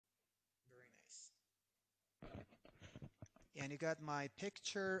And you got my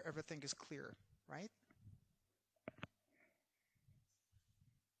picture, everything is clear, right?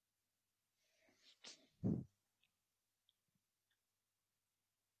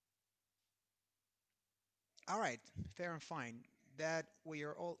 All right, fair and fine. That we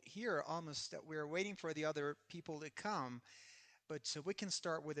are all here almost, that we're waiting for the other people to come. But so we can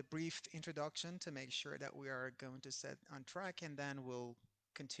start with a brief introduction to make sure that we are going to set on track, and then we'll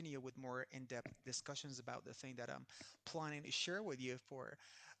continue with more in-depth discussions about the thing that I'm planning to share with you for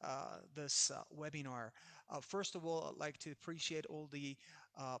this webinar. First of all, I'd like to appreciate all the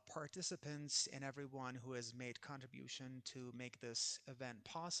participants and everyone who has made contribution to make this event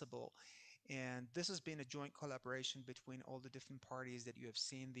possible. And this has been a joint collaboration between all the different parties that you have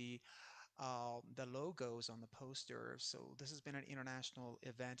seen the logos on the poster. So this has been an international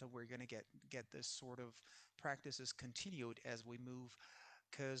event, and we're going to get this sort of practices continued as we move,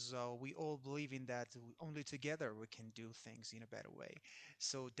 because we all believe in that only together we can do things in a better way.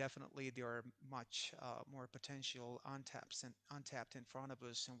 So definitely there are much more potential untapped in front of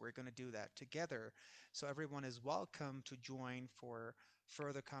us, and we're going to do that together. So everyone is welcome to join for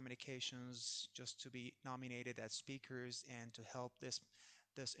further communications, just to be nominated as speakers and to help this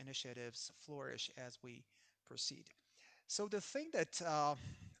initiatives flourish as we proceed. So the thing that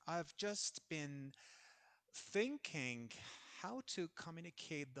I've just been thinking how to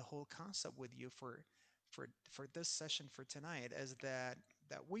communicate the whole concept with you for this session for tonight is that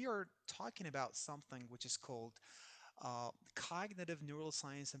we are talking about something which is called cognitive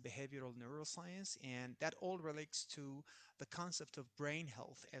neuroscience and behavioral neuroscience, and that all relates to the concept of brain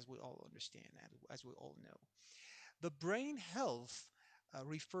health, as we all understand, as we all know. The brain health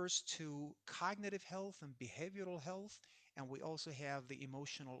refers to cognitive health and behavioral health, and we also have the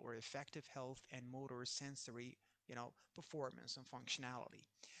emotional or affective health and motor sensory, performance and functionality.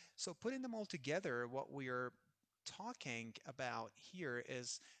 So putting them all together, what we are talking about here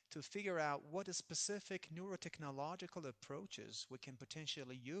is to figure out what the specific neurotechnological approaches we can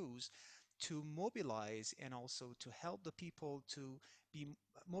potentially use to mobilize and also to help the people to be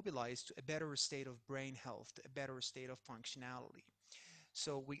mobilized to a better state of brain health, a better state of functionality.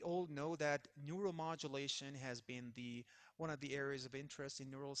 So we all know that neuromodulation has been the one of the areas of interest in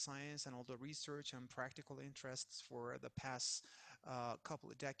neuroscience and all the research and practical interests for the past couple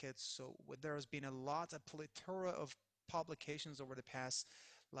of decades. So there has been a plethora of publications over the past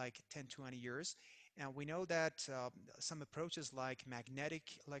like 10, 20 years. And we know that some approaches like magnetic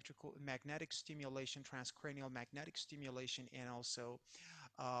stimulation, transcranial magnetic stimulation, and also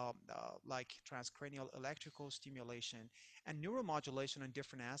like transcranial electrical stimulation and neuromodulation in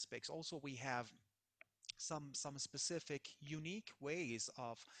different aspects. Also, we have some specific unique ways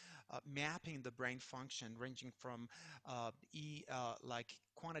of mapping the brain function, ranging from like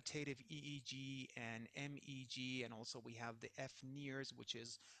quantitative EEG and MEG, and also we have the FNIRS, which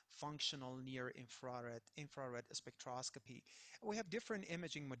is functional near infrared spectroscopy. We have different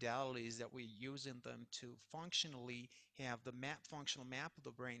imaging modalities that we use in them to functionally have the functional map of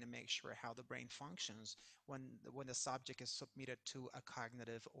the brain and make sure how the brain functions when the subject is submitted to a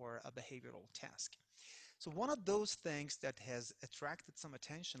cognitive or a behavioral task. So one of those things that has attracted some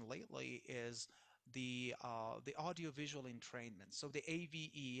attention lately is the audio-visual entrainment, so the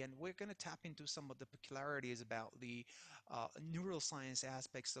AVE, and we're going to tap into some of the peculiarities about the neuroscience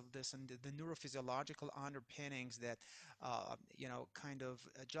aspects of this and the neurophysiological underpinnings that kind of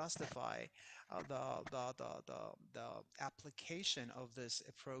justify the application of this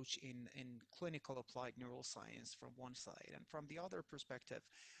approach in clinical applied neuroscience from one side, and from the other perspective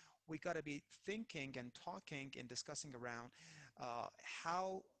we got to be thinking and talking and discussing around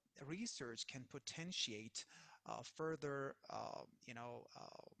how research can potentiate further,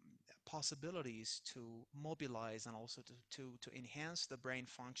 possibilities to mobilize and also to enhance the brain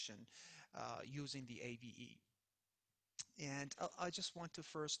function using the AVE. And I just want to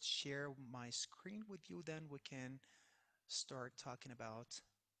first share my screen with you, then we can start talking about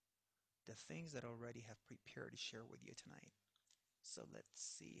the things that I already have prepared to share with you tonight. So let's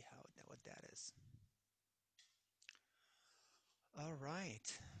see what that is. All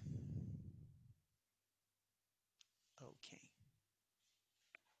right. Okay.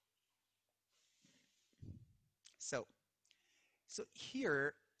 So so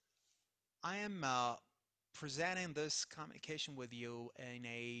here I am presenting this communication with you in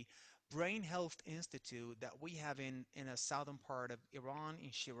a brain health institute that we have in a southern part of Iran, in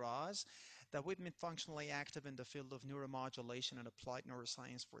Shiraz, that we've been functionally active in the field of neuromodulation and applied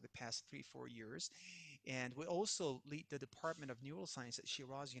neuroscience for the past 3, 4 years. And we also lead the Department of Neuroscience at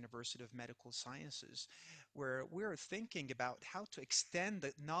Shiraz University of Medical Sciences, where we're thinking about how to extend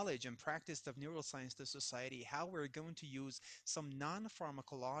the knowledge and practice of neuroscience to society, how we're going to use some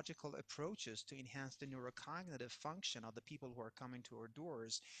non-pharmacological approaches to enhance the neurocognitive function of the people who are coming to our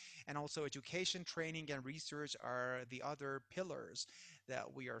doors. And also education, training, and research are the other pillars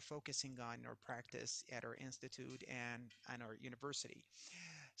that we are focusing on in our practice at our institute and our university.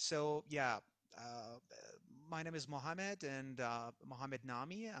 So yeah, uh, my name is Mohammed and Mohammad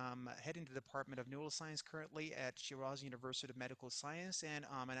Nami. I'm heading the Department of Neuroscience currently at Shiraz University of Medical Science, and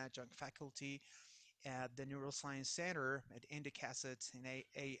I'm an adjunct faculty at the Neuroscience Center at INDICASAT in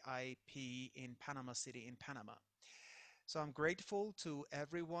AIP in Panama City in Panama. So I'm grateful to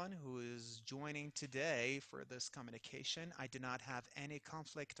everyone who is joining today for this communication. I do not have any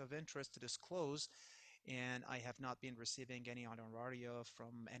conflict of interest to disclose, and I have not been receiving any honoraria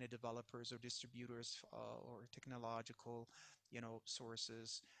from any developers or distributors or technological,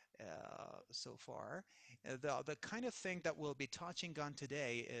 sources so far. The kind of thing that we'll be touching on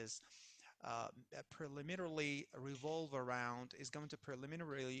today is going to preliminarily revolve around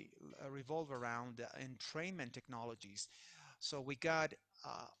entrainment technologies. So we got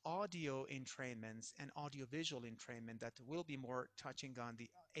audio entrainments and audiovisual entrainment that will be more touching on the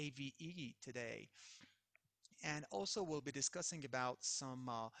AVE today. And also we'll be discussing about some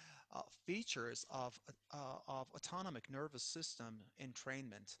features of autonomic nervous system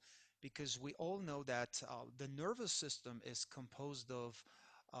entrainment, because we all know that the nervous system is composed of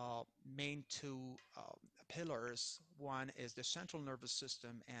uh, main two pillars. One is the central nervous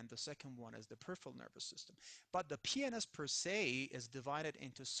system, and the second one is the peripheral nervous system. But the PNS per se is divided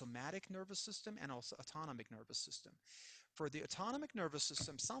into somatic nervous system and also autonomic nervous system. For the autonomic nervous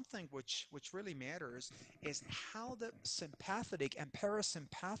system, something which really matters is how the sympathetic and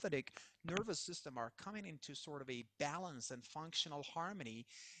parasympathetic nervous system are coming into sort of a balance and functional harmony,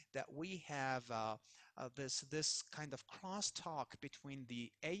 that we have this kind of crosstalk between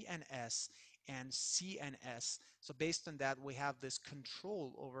the ANS and CNS. So based on that, we have this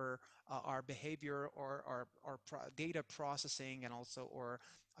control over our behavior or our data processing, and also our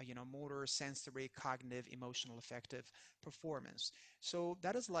motor, sensory, cognitive, emotional, affective performance. So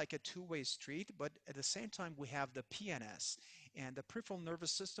that is like a two-way street, but at the same time we have the PNS and the peripheral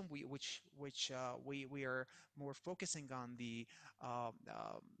nervous system, we are more focusing on the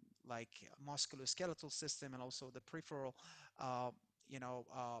like musculoskeletal system, and also the peripheral uh,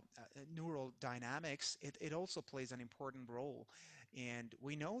 neural dynamics. It also plays an important role, and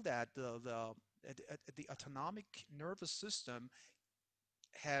we know that the autonomic nervous system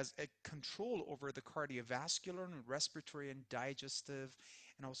has a control over the cardiovascular and respiratory and digestive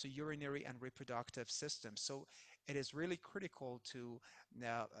and also urinary and reproductive systems. So it is really critical to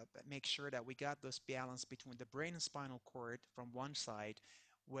make sure that we got this balance between the brain and spinal cord from one side,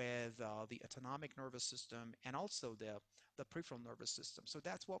 with the autonomic nervous system and also the peripheral nervous system. So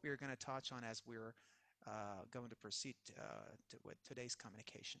that's what we're going to touch on as we're going to proceed with today's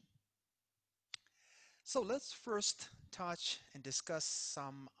communication. So let's first touch and discuss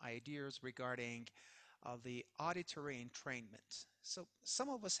some ideas regarding the auditory entrainment. So some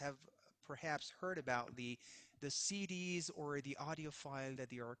of us have perhaps heard about the CDs or the audio file that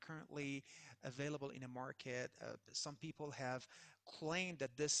they are currently available in the market. Some people have claimed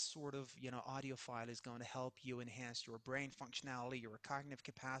that this sort of audio file is going to help you enhance your brain functionality, your cognitive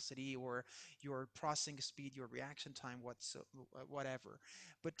capacity, or your processing speed, your reaction time, whatever.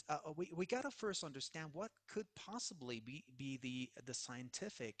 But we got to first understand what could possibly be the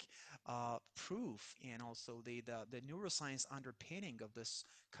scientific proof, and also the neuroscience underpinning of this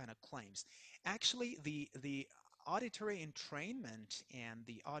kind of claims. Actually, the auditory entrainment and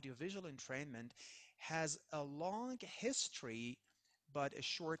the audiovisual entrainment has a long history, but a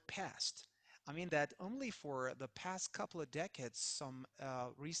short past. I mean that only for the past couple of decades, some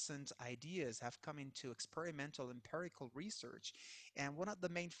recent ideas have come into experimental empirical research. And one of the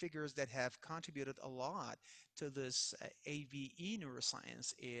main figures that have contributed a lot to this AVE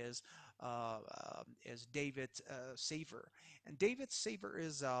neuroscience is David Saver. And David Saver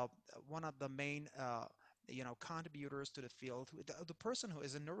is one of the main contributors to the field. The person who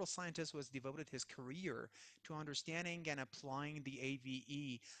is a neuroscientist who has devoted his career to understanding and applying the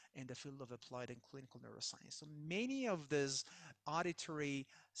AVE in the field of applied and clinical neuroscience. So many of these auditory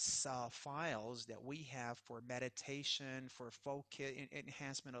files that we have for meditation, for focus,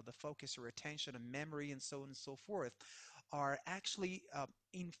 enhancement of the focus or attention and memory, and so on and so forth, are actually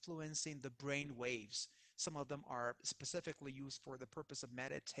influencing the brain waves. Some of them are specifically used for the purpose of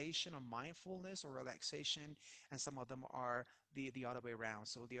meditation or mindfulness or relaxation, and some of them are the other way around.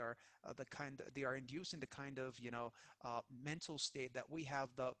 So they are inducing the kind of mental state that we have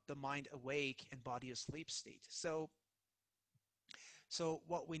the mind awake and body asleep state. So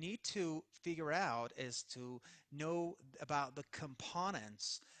what we need to figure out is to know about the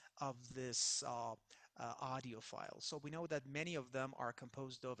components of this audio file. So we know that many of them are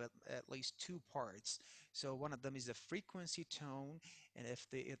composed of at least two parts. So one of them is the frequency tone, and if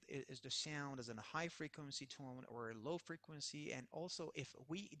is the sound is in a high frequency tone or a low frequency, and also if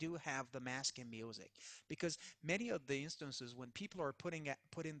we do have the masking music, because many of the instances when people are putting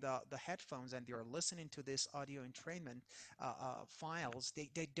the headphones and they are listening to this audio entrainment files, they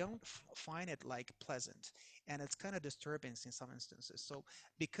don't find it like pleasant, and it's kind of disturbing in some instances. So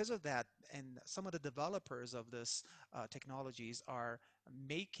because of that, and some of the developers of this technologies are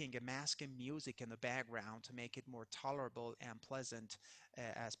making a masking music in the background to make it more tolerable and pleasant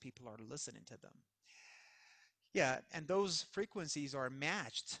as people are listening to them. Yeah, and those frequencies are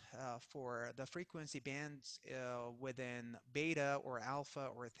matched for the frequency bands within beta or alpha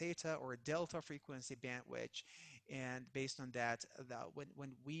or theta or delta frequency bandwidth. And based on that,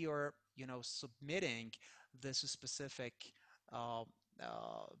 when we are, submitting this specific uh,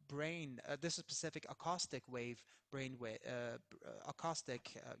 this specific acoustic wave brain wave,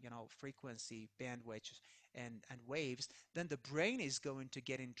 acoustic, frequency bandwidth and waves, then the brain is going to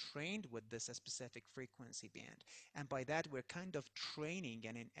get entrained with this specific frequency band. And by that, we're kind of training,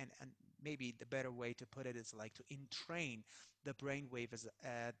 and maybe the better way to put it is like to entrain the brain wave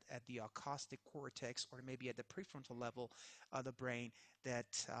at the acoustic cortex or maybe at the prefrontal level of the brain,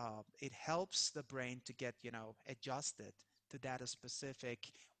 that it helps the brain to get, adjusted to that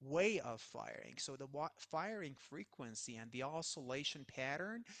specific way of firing. So the firing frequency and the oscillation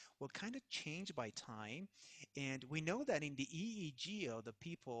pattern will kind of change by time. And we know that in the EEG of the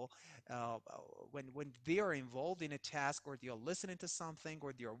people, when they are involved in a task, or they are listening to something,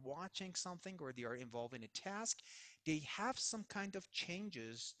 or they are watching something, or they are involved in a task, they have some kind of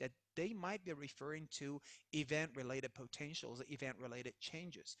changes that they might be referring to event-related potentials, event-related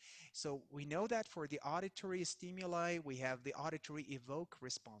changes. So we know that for the auditory stimuli, we have the auditory evoke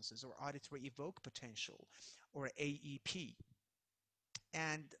responses or auditory evoke potential, or AEP.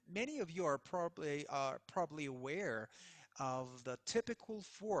 And many of you are probably aware of the typical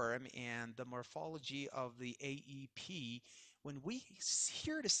form and the morphology of the AEP. When we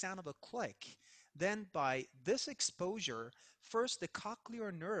hear the sound of a click, then by this exposure, first the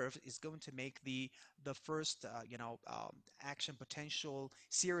cochlear nerve is going to make the first action potential,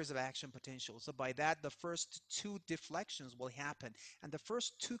 series of action potentials. So by that, the first two deflections will happen, and the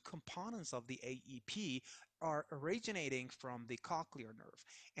first two components of the AEP are originating from the cochlear nerve.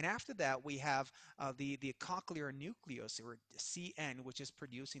 And after that, we have the cochlear nucleus, or CN, which is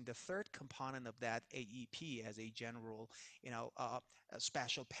producing the third component of that AEP as a general, a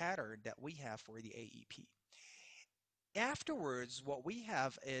special pattern that we have for the AEP. Afterwards, what we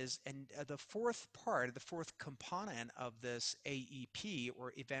have is, and the fourth part, the fourth component of this AEP,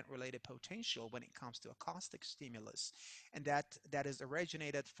 or event-related potential, when it comes to acoustic stimulus, and that is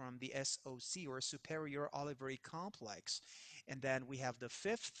originated from the SOC, or superior olivary complex. And then we have the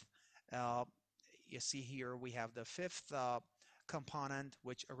fifth, uh, you see here, we have the fifth component,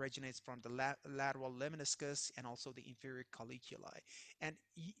 which originates from the lateral lemniscus and also the inferior colliculi. And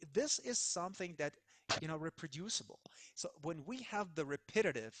this is something that, reproducible. So when we have the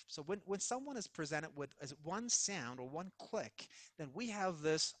repetitive, so when someone is presented with as one sound or one click, then we have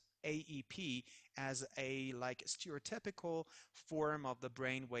this AEP as a like stereotypical form of the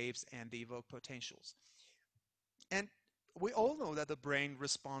brain waves and the evoked potentials. And we all know that the brain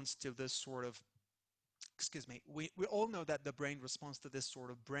responds to this sort of, excuse me, we all know that the brain responds to this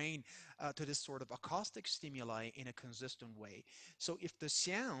sort of to this sort of acoustic stimuli in a consistent way. So if the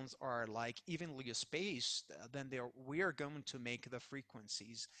sounds are like evenly spaced, then we are going to make the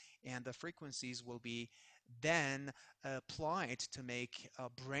frequencies, and the frequencies will be then applied to make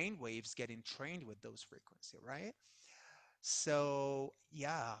brain waves get entrained with those frequencies, right? So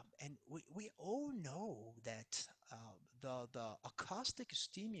yeah, and we all know that the acoustic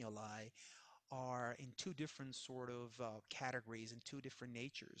stimuli are in two different sort of categories, in two different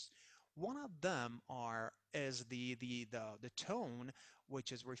natures. One of them is the tone,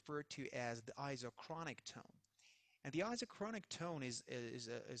 which is referred to as the isochronic tone. And the isochronic tone is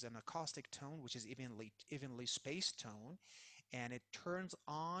an acoustic tone, which is evenly spaced tone, and it turns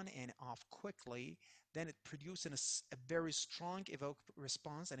on and off quickly. Then it produces a very strong evoke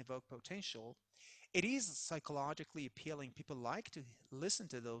response and evoke potential. It is psychologically appealing. People like to listen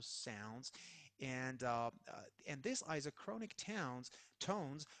to those sounds, And these isochronic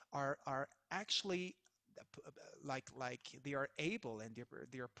tones are actually like they are able and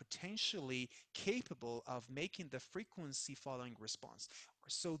they are potentially capable of making the frequency following response.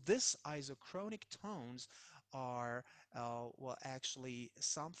 So this isochronic tones are well actually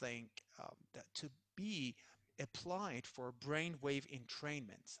something that to be applied for brainwave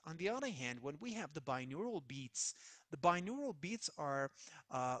entrainment. On the other hand, when we have the binaural beats are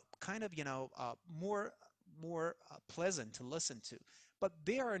kind of more pleasant to listen to, but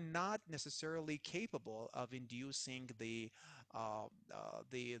they are not necessarily capable of inducing the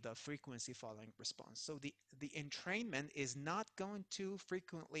frequency following response. So the entrainment is not going to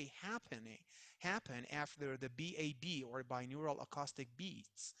frequently happen after the BAB or binaural acoustic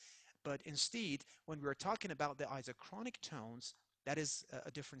beats. But instead, when we're talking about the isochronic tones, that is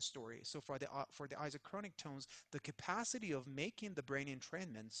a different story. So for the isochronic tones, the capacity of making the brainwave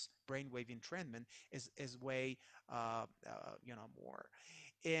entrainment is way more.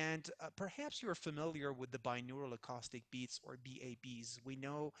 And perhaps you're familiar with the binaural acoustic beats or BABs. We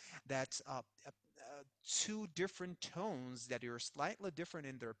know that two different tones that are slightly different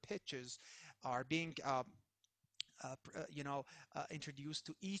in their pitches are being introduced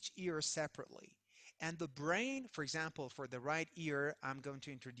to each ear separately. And the brain, for example, for the right ear, I'm going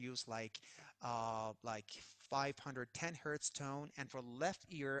to introduce like 510 hertz tone, and for the left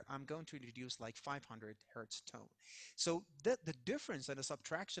ear, I'm going to introduce like 500 hertz tone. So the difference and the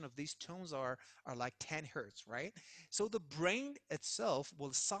subtraction of these tones are like 10 hertz, right? So the brain itself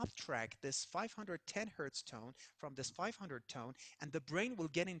will subtract this 510 hertz tone from this 500 tone, and the brain will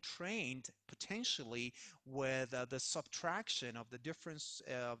get entrained potentially with the subtraction of the difference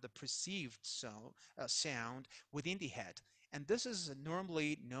of the perceived sound within the head. And this is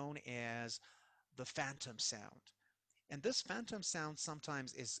normally known as the phantom sound. And this phantom sound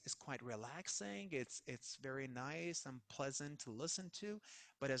sometimes is quite relaxing. It's very nice and pleasant to listen to.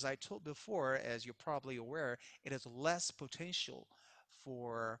 But as I told before, as you're probably aware, it has less potential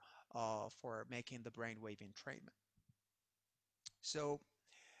for making the brainwave entrainment. So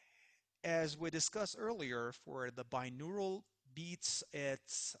as we discussed earlier, for the binaural beats,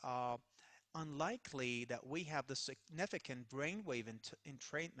 it's unlikely that we have the significant brainwave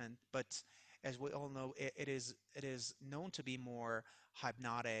entrainment, but as we all know, it is known to be more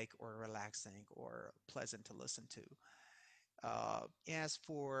hypnotic or relaxing or pleasant to listen to. As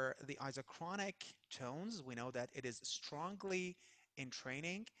for the isochronic tones, we know that it is strongly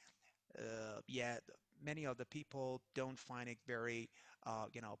entraining, yet many of the people don't find it very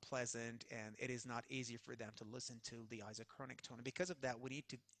pleasant, and it is not easy for them to listen to the isochronic tone. And because of that, we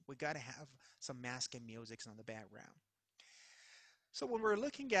got to have some masking music on the background. So when we're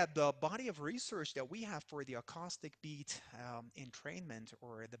looking at the body of research that we have for the acoustic beat entrainment,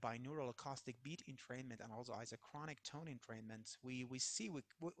 or the binaural acoustic beat entrainment, and also isochronic tone entrainment, we see we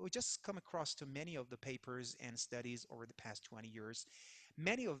just come across to many of the papers and studies over the past 20 years.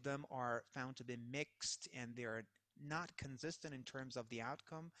 Many of them are found to be mixed, and they're not consistent in terms of the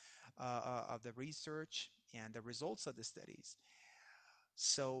outcome of the research and the results of the studies.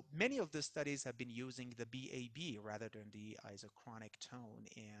 So many of the studies have been using the BAB rather than the isochronic tone.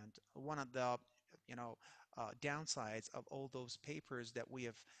 And one of the downsides of all those papers that we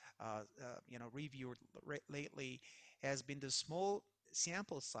have reviewed lately has been the small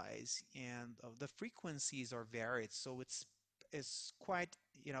sample size, and the frequencies are varied. So it's quite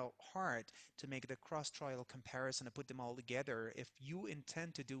hard to make the cross-trial comparison and put them all together. If you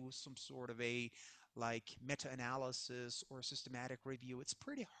intend to do some sort of a like meta-analysis or systematic review, it's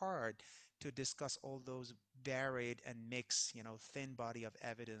pretty hard to discuss all those varied and mixed, thin body of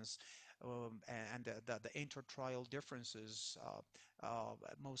evidence, and the inter-trial differences,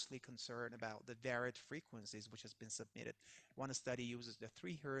 mostly concerned about the varied frequencies which has been submitted. One study uses the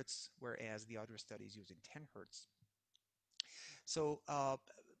 3 hertz, whereas the other study is using 10 hertz. So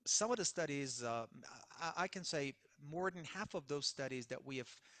some of the studies, I can say more than half of those studies that we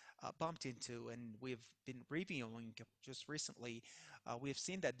have bumped into and we've been reviewing just recently, we have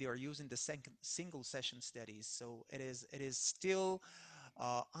seen that they are using the single session studies. So it is still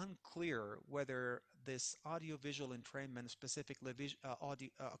unclear whether this audio-visual entrainment, specifically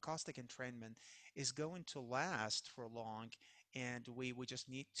acoustic entrainment, is going to last for long, and we just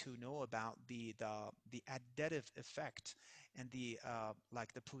need to know about the additive effect and the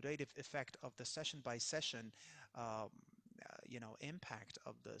putative effect of the session by session impact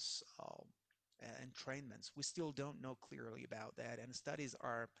of this entrainments. We still don't know clearly about that, and studies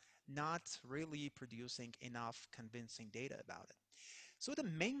are not really producing enough convincing data about it. So the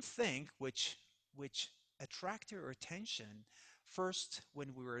main thing which attracted our attention first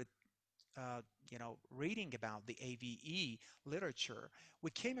when we were uh, reading about the AVE literature,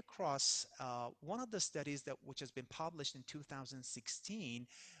 we came across one of the studies that which has been published in 2016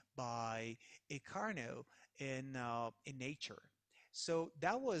 by Icarno in Nature. So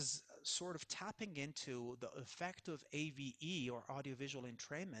that was sort of tapping into the effect of AVE or audiovisual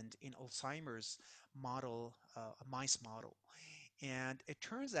entrainment in Alzheimer's model, a mice model. And it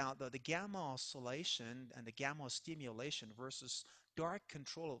turns out that the gamma oscillation and the gamma stimulation versus dark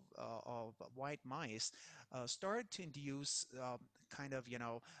control of white mice started to induce kind of,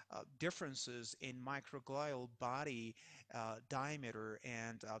 differences in microglial body diameter,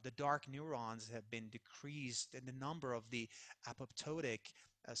 and the dark neurons have been decreased in the number of the apoptotic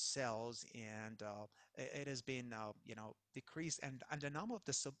cells, and it has been, decreased, and the number of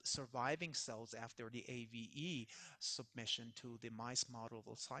the surviving cells after the AVE submission to the mice model of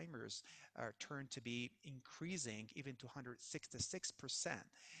Alzheimer's turned to be increasing even to 166%.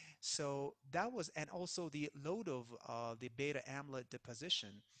 So that was, and also the load of the beta amyloid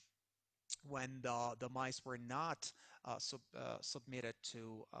deposition when the mice were not submitted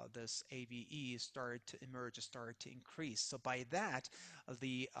to this AVE started to emerge, started to increase. So by that,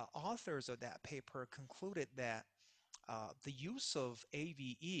 the authors of that paper concluded that the use of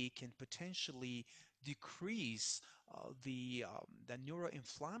AVE can potentially decrease the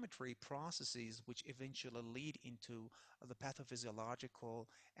neuroinflammatory processes which eventually lead into the pathophysiological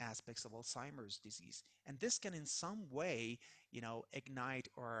aspects of Alzheimer's disease. And this can in some way, ignite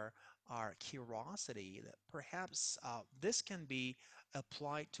our curiosity that perhaps this can be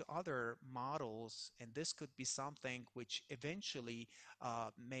applied to other models, and this could be something which eventually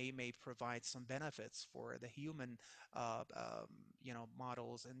may provide some benefits for the human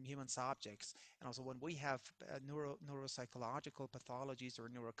models and human subjects. And also when we have neuropsychological pathologies or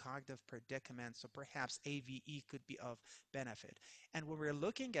neurocognitive predicaments, so perhaps AVE could be of benefit. And when we're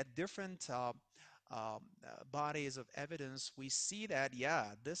looking at different bodies of evidence, we see that,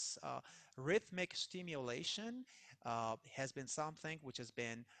 yeah, this rhythmic stimulation has been something which has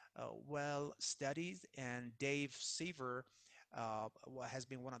been well studied, and Dave Seaver has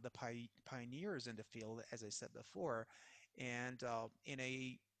been one of the pioneers in the field, as I said before. And in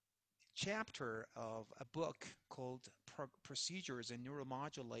a chapter of a book called Procedures in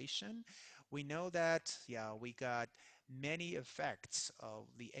Neuromodulation, we know that, yeah, we got many effects of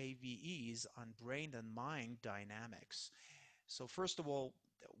the AVEs on brain and mind dynamics. So first of all,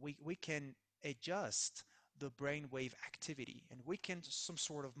 we can adjust the brain wave activity, and we can some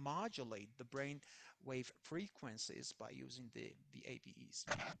sort of modulate the brain wave frequencies by using the AVEs.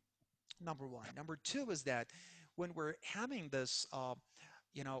 Number one. Number two is that when we're having this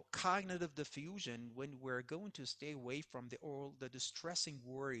cognitive diffusion, when we're going to stay away from the distressing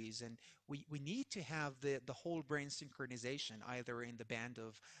worries, and we need to have the whole brain synchronization either in the band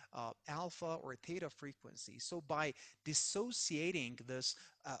of alpha or theta frequency. So by dissociating this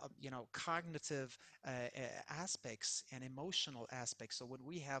cognitive aspects and emotional aspects, so when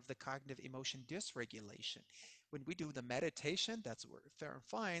we have the cognitive emotion dysregulation, when we do the meditation, that's where fair and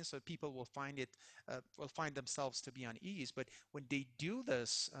fine. So people will find themselves to be unease. But when they do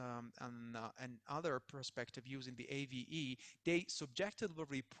this on another perspective using the AVE, they subjectively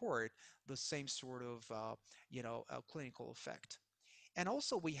report the same sort of clinical effect. And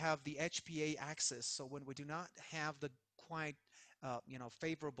also we have the HPA axis. So when we do not have the quite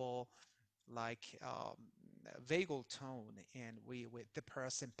favorable like vagal tone, and we with the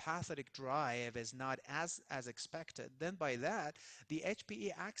parasympathetic drive is not as expected, then by that the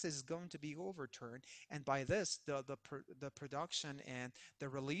HPA axis is going to be overturned, and by this the production and the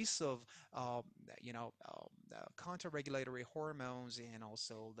release of counter-regulatory hormones, and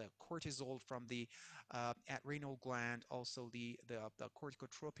also the cortisol from the adrenal gland, also the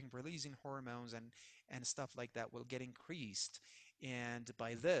corticotropin releasing hormones and stuff like that will get increased. And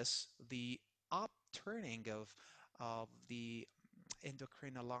by this, the upturning of the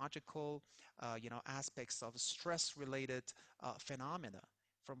endocrinological, aspects of stress-related phenomena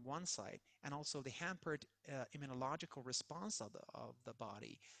from one side, and also the hampered immunological response of the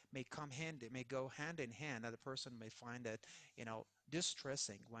body may go hand in hand, and the person may find it,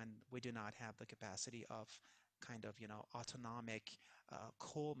 distressing when we do not have the capacity of kind of, autonomic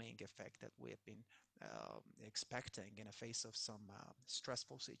calming effect that we have been expecting in the face of some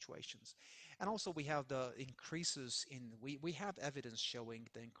stressful situations. And also we have the increases in, we have evidence showing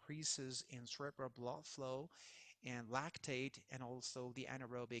the increases in cerebral blood flow and lactate and also the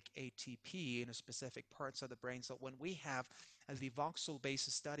anaerobic ATP in a specific parts of the brain. So when we have the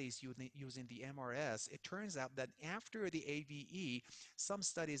voxel-based studies using the MRS, it turns out that after the AVE, some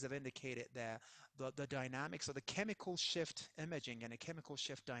studies have indicated that the dynamics of the chemical shift imaging and the chemical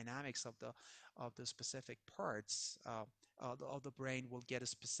shift dynamics of the specific parts of the brain will get a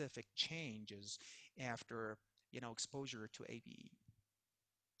specific changes after exposure to AVE.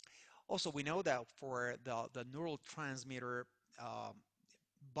 Also, we know that for the neural transmitter um,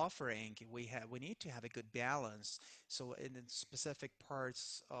 buffering, we need to have a good balance. So in the specific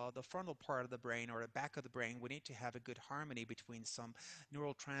parts, the frontal part of the brain or the back of the brain, we need to have a good harmony between some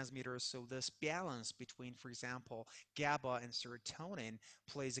neural transmitters. So this balance between, for example, GABA and serotonin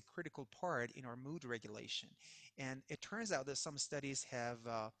plays a critical part in our mood regulation. And it turns out that some studies have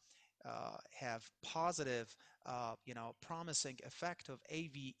positive, promising effect of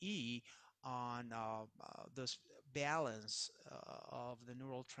AVE on this balance of the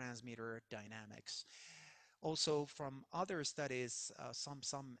neural transmitter dynamics. Also, from other studies,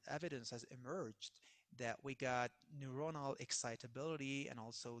 some evidence has emerged that we got neuronal excitability and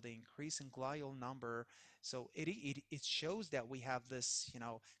also the increase in glial number. So it shows that we have this,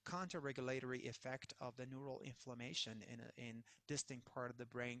 counter-regulatory effect of the neural inflammation in distinct part of the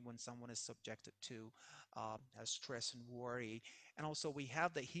brain when someone is subjected to stress and worry. And also we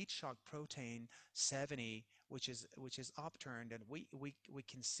have the heat shock protein 70, which is upturned, and we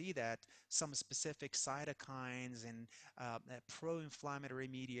can see that some specific cytokines and pro-inflammatory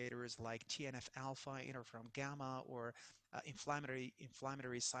mediators like TNF alpha, interferon gamma, or inflammatory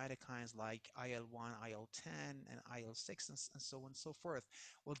cytokines like IL-1, IL-10, and IL-6, and so on and so forth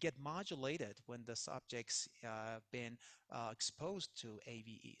will get modulated when the subjects been exposed to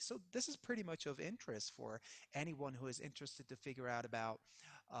AVE. So this is pretty much of interest for anyone who is interested to figure out about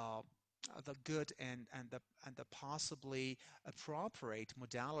uh, the good and the possibly appropriate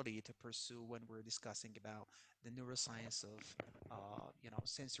modality to pursue when we're discussing about the neuroscience of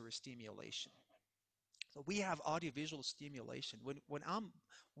sensory stimulation. So we have audiovisual stimulation. When I'm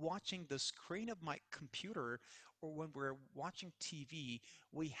watching the screen of my computer or when we're watching TV,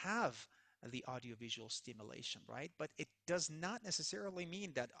 we have the audiovisual stimulation, right? But it does not necessarily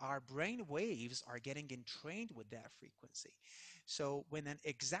mean that our brain waves are getting entrained with that frequency. So when an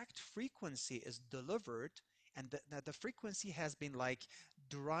exact frequency is delivered, and the frequency has been like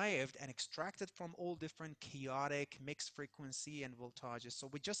derived and extracted from all different chaotic mixed frequency and voltages. So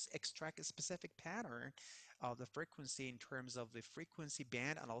we just extract a specific pattern of the frequency in terms of the frequency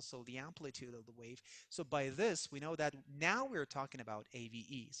band and also the amplitude of the wave. So by this, we know that now we're talking about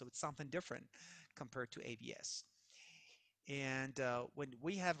AVE. So it's something different compared to AVS. And when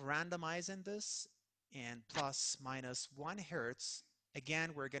we have randomizing this and plus minus 1 hertz,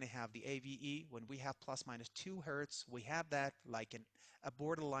 again, we're going to have the AVE. When we have plus minus 2 hertz, we have that like a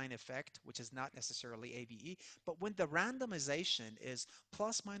borderline effect, which is not necessarily AVE. But when the randomization is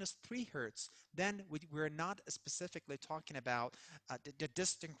plus minus 3 hertz, then we're not specifically talking about the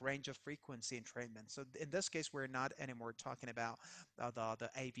distinct range of frequency entrainment. So in this case, we're not anymore talking about the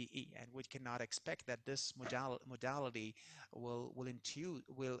AVE, and we cannot expect that this modality will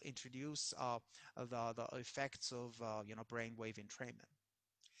introduce the effects of brainwave entrainment.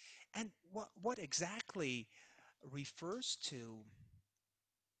 And what exactly refers to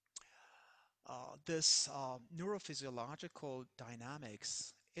this neurophysiological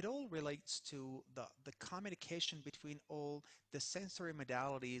dynamics? It all relates to the communication between all the sensory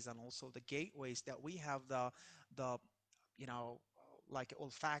modalities and also the gateways that we have the you know like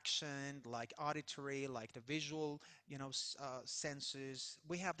olfaction, like auditory, like the visual senses.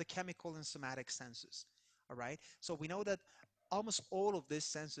 We have the chemical and somatic senses. All right, so we know that almost all of these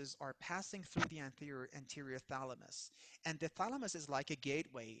senses are passing through the anterior thalamus, and the thalamus is like a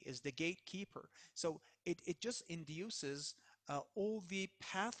gateway, is the gatekeeper. So it just induces all the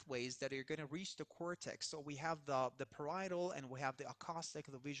pathways that are going to reach the cortex. So we have the parietal and we have the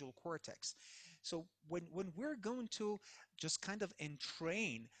acoustic, the visual cortex. So when we're going to just kind of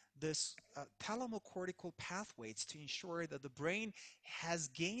entrain this thalamocortical pathways to ensure that the brain has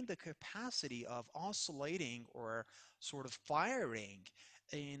gained the capacity of oscillating or sort of firing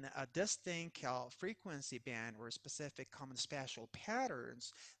in a distinct frequency band or specific common spatial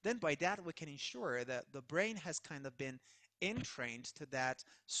patterns, then by that we can ensure that the brain has kind of been entrained to that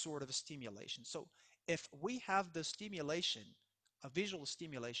sort of stimulation. So if we have the stimulation a visual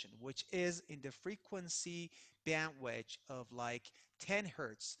stimulation, which is in the frequency bandwidth of like 10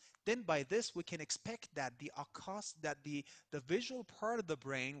 hertz, then by this we can expect that the visual part of the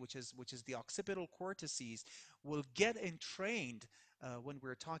brain, which is the occipital cortices, will get entrained when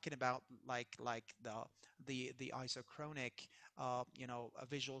we're talking about like the isochronic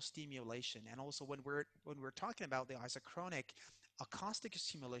visual stimulation, and also when we're talking about the isochronic acoustic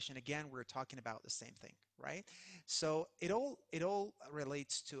stimulation, again we're talking about the same thing, right? So it all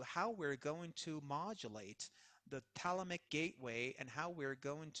relates to how we're going to modulate the thalamic gateway and how we're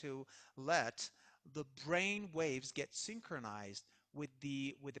going to let the brain waves get synchronized with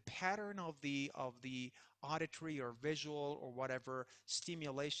the pattern of the auditory or visual or whatever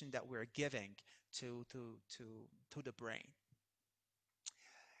stimulation that we're giving to to the brain.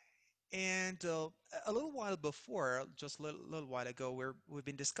 And a little while before, just a little while ago, we've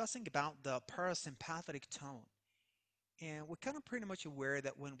been discussing about the parasympathetic tone. And we're kind of pretty much aware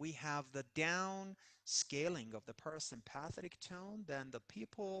that when we have the down scaling of the parasympathetic tone, then the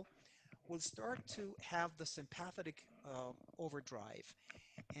people will start to have the sympathetic overdrive.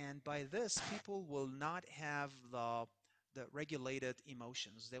 And by this, people will not have the regulated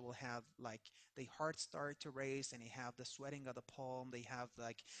emotions. They will have like the heart start to race, and they have the sweating of the palm. They have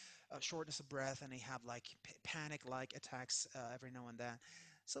like shortness of breath, and they have like panic-like attacks every now and then.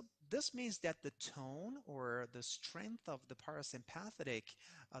 So this means that the tone or the strength of the parasympathetic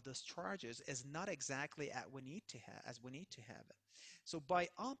discharges is not exactly at we need to have as we need to have it. So by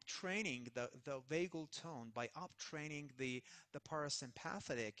up training the vagal tone, by up training the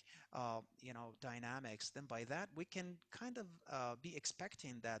parasympathetic dynamics, then by that we can kind of be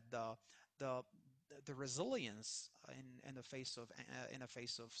expecting that the the resilience in the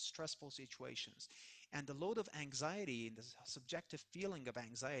face of stressful situations, and the load of anxiety and the subjective feeling of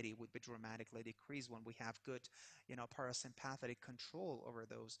anxiety would be dramatically decreased when we have good parasympathetic control over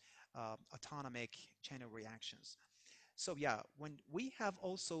those autonomic chain of reactions. So yeah, when we have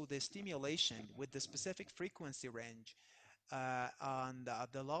also the stimulation with the specific frequency range on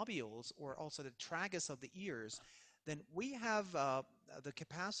the lobules or also the tragus of the ears, then we have the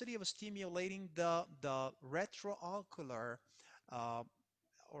capacity of stimulating the retroocular uh,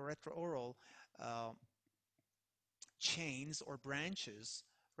 or retrooral uh, chains or branches,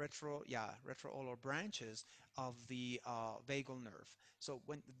 retroocular branches of the vagal nerve. So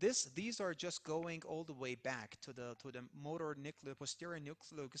when these are just going all the way back to the motor nucleus, posterior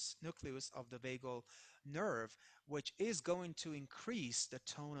nucleus of the vagal nerve, which is going to increase the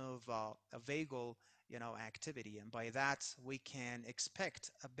tone of vagal activity, and by that we can expect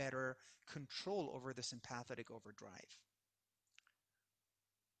a better control over the sympathetic overdrive.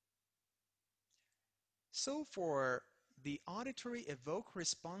 So for the auditory evoke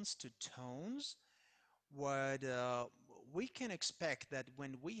response to tones, what we can expect that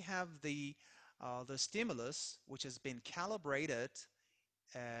when we have the stimulus, which has been calibrated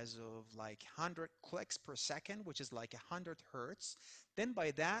as of like 100 clicks per second, which is like 100 hertz, then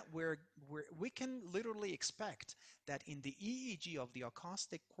by that we can literally expect that in the EEG of the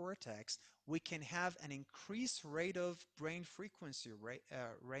acoustic cortex, we can have an increased rate of brain frequency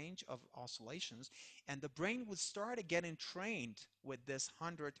range of oscillations, and the brain would start getting trained with this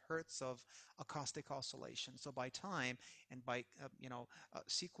 100 hertz of acoustic oscillation. So by time and by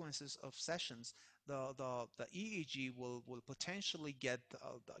sequences of sessions, the EEG will potentially get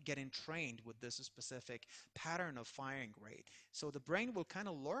entrained with this specific pattern of firing rate. So the brain will kind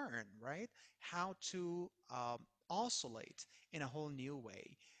of learn, right, how to oscillate in a whole new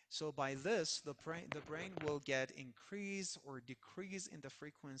way. So by this, the brain will get increase or decrease in the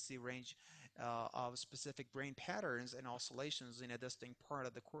frequency range of specific brain patterns and oscillations in a distinct part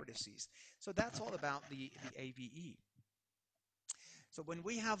of the cortices. So that's all about the AVE. So when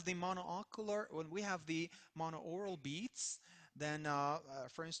we have the monooral beats, then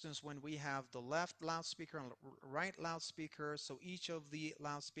for instance, when we have the left loudspeaker and right loudspeaker, so each of the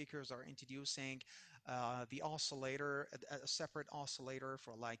loudspeakers are introducing the oscillator, a separate oscillator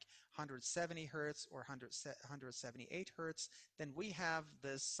for like 170 hertz or 178 hertz. Then we have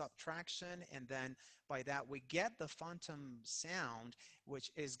this subtraction, and then by that we get the phantom sound,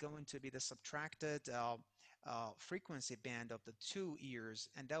 which is going to be the subtracted frequency band of the two ears,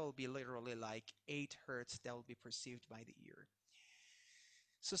 and that will be literally like 8 hertz that will be perceived by the ear.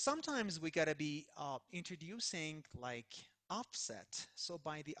 So sometimes we gotta be introducing like offset. So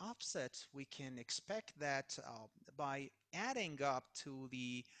by the offset, we can expect that by adding up to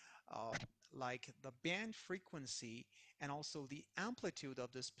the uh, like the band frequency and also the amplitude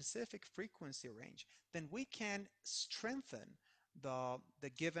of the specific frequency range, then we can strengthen the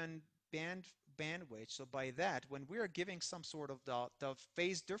given bandwidth. So by that, when we are giving some sort of the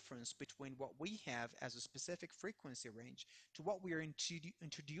phase difference between what we have as a specific frequency range to what we are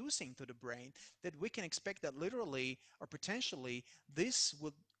introducing to the brain, that we can expect that literally or potentially this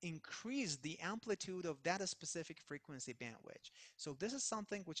would increase the amplitude of that specific frequency bandwidth. So this is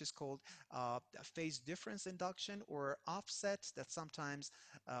something which is called phase difference induction or offset, that sometimes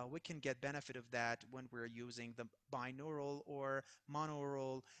we can get benefit of that when we're using the binaural or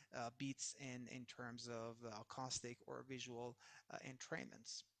monaural beats in terms of acoustic or visual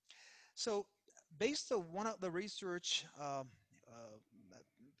entrainments. So based on one of the research,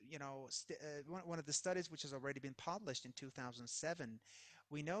 one of the studies which has already been published in 2007,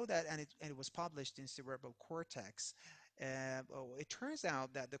 we know that, and it was published in cerebral cortex. It turns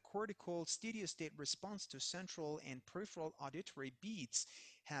out that the cortical steady state response to central and peripheral auditory beats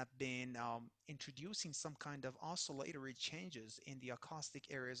have been introducing some kind of oscillatory changes in the acoustic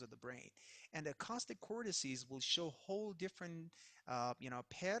areas of the brain. And the acoustic cortices will show whole different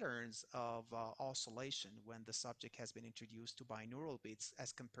patterns of oscillation when the subject has been introduced to binaural beats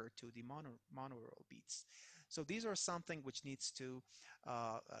as compared to the monaural beats. So these are something which needs to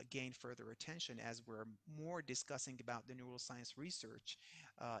gain further attention as we're more discussing about the neuroscience research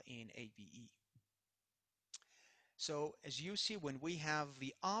in AVE. So as you see, when we have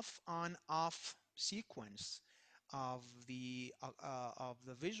the off-on-off sequence of the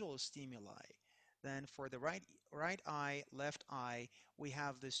visual stimuli, then for the right eye, left eye, we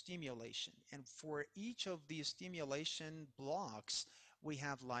have the stimulation. And for each of these stimulation blocks, we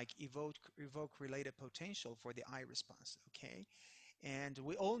have like evoke related potential for the eye response, okay? And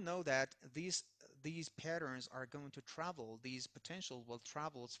we all know that these patterns are going to travel, these potential will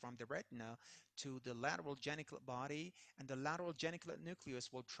travel from the retina to the lateral geniculate body, and the lateral geniculate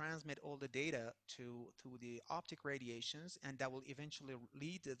nucleus will transmit all the data to the optic radiations, and that will eventually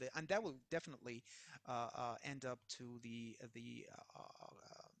lead to and that will definitely end up to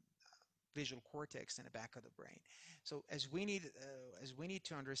visual cortex in the back of the brain. So as we need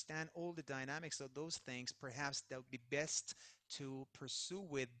to understand all the dynamics of those things, perhaps that would be best to pursue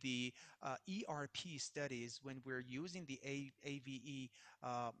with the ERP studies when we're using the AVE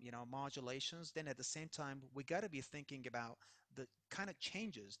modulations. Then at the same time, we got to be thinking about the kind of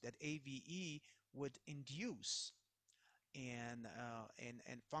changes that AVE would induce and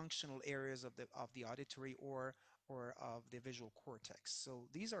functional areas of the auditory or of the visual cortex. So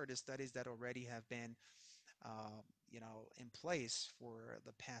these are the studies that already have been in place for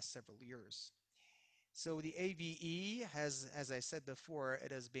the past several years. So the AVE has, as I said before,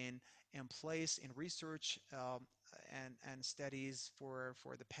 it has been in place in research and studies for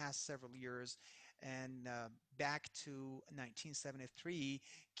the past several years. And back to 1973,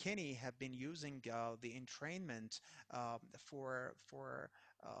 Kinney have been using the entrainment for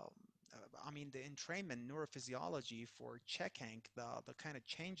the entrainment neurophysiology for checking the kind of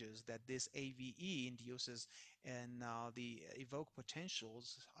changes that this AVE induces in the evoked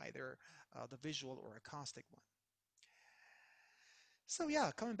potentials, either the visual or acoustic one. So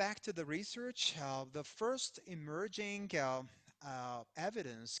yeah, coming back to the research, the first emerging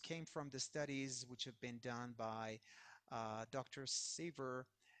evidence came from the studies which have been done by Dr. Seaver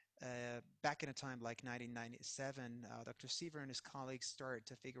back in a time like 1997. Dr. Seaver and his colleagues started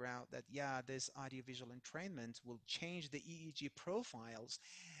to figure out that, yeah, this audiovisual entrainment will change the EEG profiles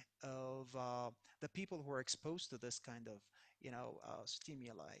of the people who are exposed to this kind of,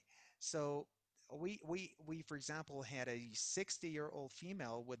 stimuli. So we, for example, had a 60-year-old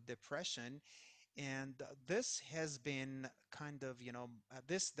female with depression, and this has been kind of,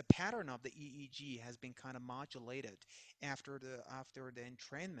 the pattern of the EEG has been kind of modulated after the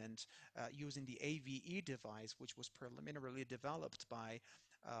entrainment using the AVE device, which was preliminarily developed by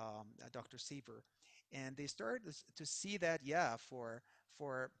Dr. Seaver. And they started to see that, yeah, for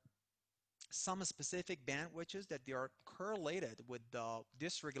some specific bandwidths that they are correlated with the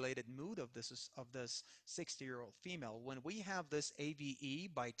dysregulated mood of this 60-year-old female. When we have this AVE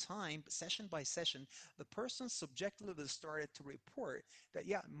by time, session by session, the person subjectively started to report that,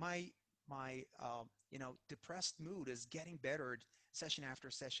 yeah, my depressed mood is getting better session after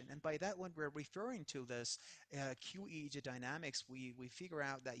session. And by that, when we're referring to this QEEG dynamics, we figure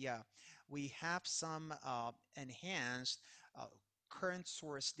out that, yeah, we have some enhanced current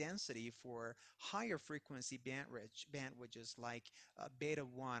source density for higher frequency bandwidths like beta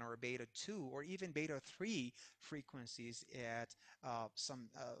 1 or beta 2 or even beta 3 frequencies at some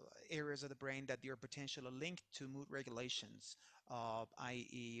areas of the brain that they are potentially linked to mood regulations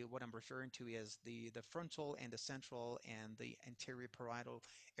i.e., what I'm referring to is the frontal and the central and the anterior parietal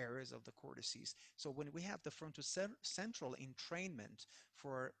areas of the cortices. So when we have the frontal central entrainment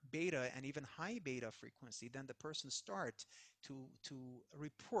for beta and even high beta frequency, then the person start to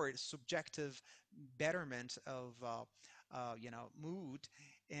report subjective betterment of mood,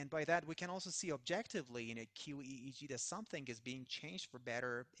 and by that we can also see objectively in a QEEG that something is being changed for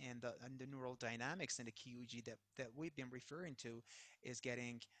better, and the neural dynamics in the QEEG that we've been referring to is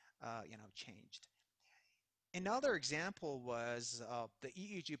getting changed. Another example was the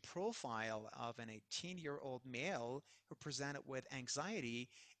EEG profile of an 18-year-old male who presented with anxiety,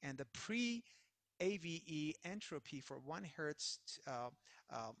 and the pre-AVE entropy for 1 hertz um,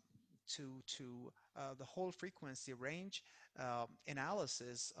 to the whole frequency range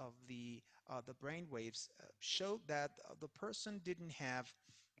analysis of the brain waves showed that the person didn't have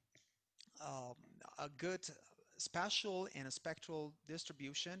um, a good spatial and a spectral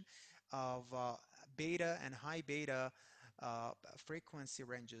distribution of beta and high beta frequency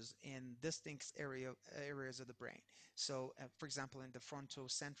ranges in distinct areas of the brain. So, for example, in the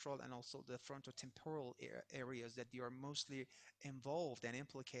fronto-central and also the frontotemporal areas that you are mostly involved and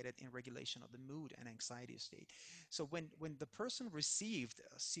implicated in regulation of the mood and anxiety state. So when the person received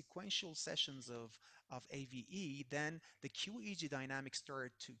sequential sessions of AVE, then the QEEG dynamics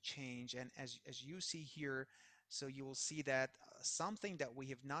started to change. And as you see here, so you will see that something that we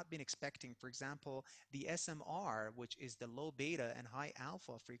have not been expecting, for example, the SMR, which is the low beta and high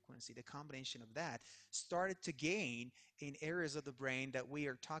alpha frequency, the combination of that started to gain in areas of the brain that we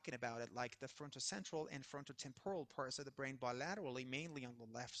are talking about it, like the frontocentral and frontotemporal parts of the brain bilaterally, mainly on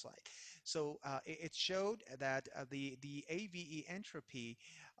the left side. So it showed that the AVE entropy,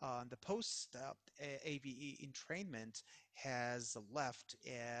 the post AVE entrainment has left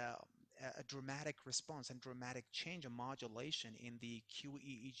a dramatic response and dramatic change of modulation in the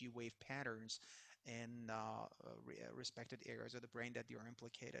QEEG wave patterns in respected areas of the brain that are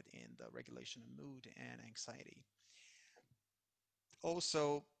implicated in the regulation of mood and anxiety.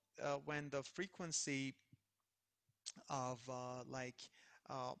 Also, when the frequency of uh,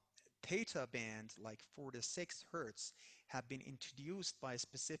 theta band, like 4 to 6 hertz, have been introduced by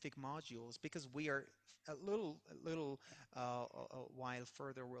specific modules, because we are a while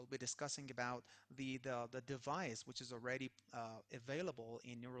further we'll be discussing about the device which is already available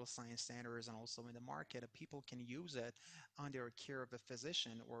in neuroscience centers and also in the market. People can use it under care of a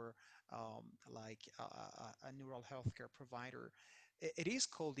physician or a neural healthcare provider. It is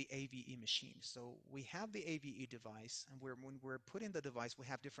called the AVE machine. So we have the AVE device, and when we're putting the device, we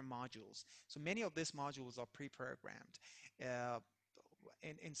have different modules. So many of these modules are pre-programmed. Uh,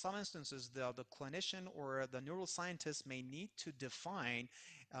 in some instances, the clinician or the neuroscientist may need to define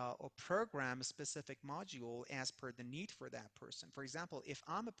or program a specific module as per the need for that person. For example, if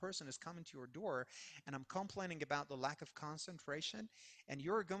I'm a person who's coming to your door and I'm complaining about the lack of concentration, and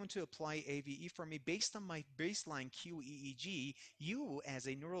you're going to apply AVE for me based on my baseline QEEG, you as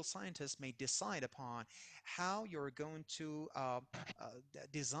a neuroscientist may decide upon how you're going to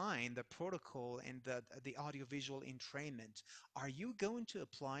design the protocol and the audiovisual entrainment. Are you going to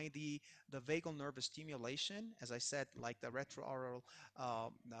apply the vagal nerve stimulation, as I said, like the retroaural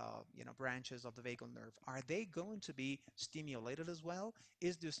branches of the vagal nerve? Are they going to be stimulated as well?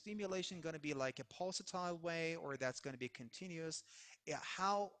 Is the stimulation going to be like a pulsatile way, or that's going to be continuous? Yeah,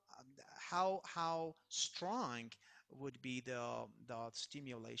 how strong would be the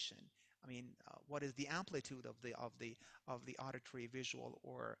stimulation? I mean, what is the amplitude of the auditory, visual,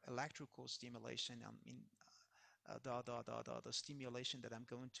 or electrical stimulation? I mean, the stimulation that I'm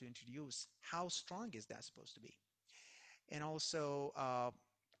going to introduce, how strong is that supposed to be? And also,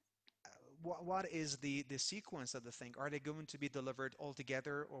 what is the sequence of the thing? Are they going to be delivered all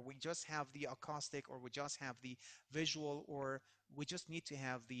together, or we just have the acoustic, or we just have the visual, or we just need to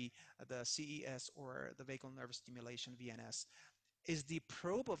have the CES or the vagal nerve stimulation VNS? Is the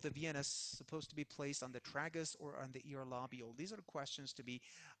probe of the VNS supposed to be placed on the tragus or on the ear lobule? These are questions to be,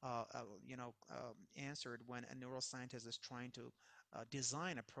 answered when a neuroscientist is trying to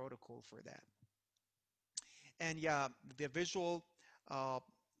design a protocol for that. And yeah, the visual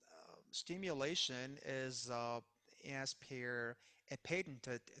stimulation is as per a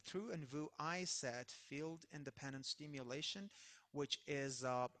patented through and view ISAT field independent stimulation, which is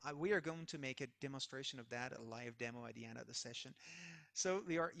we are going to make a demonstration of that, a live demo at the end of the session. So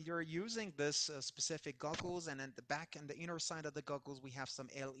you're using this specific goggles, and at the back and the inner side of the goggles, we have some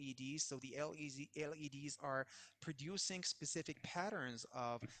LEDs. So the LEDs are producing specific patterns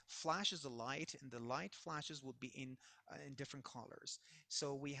of flashes of light, and the light flashes will be in different colors.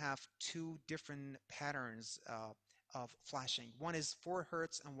 So we have two different patterns of flashing. One is 4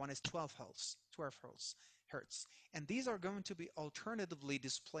 hertz and one is 12 hertz, 12 hertz. And these are going to be alternatively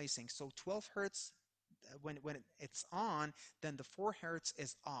displacing. So 12 hertz, when it's on, then the 4 hertz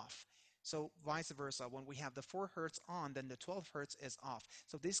is off. So vice versa, when we have the 4 hertz on, then the 12 hertz is off.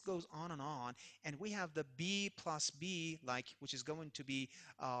 So this goes on, and we have the B plus B, like, which is going to be,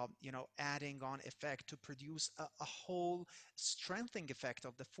 adding on effect to produce a whole strengthening effect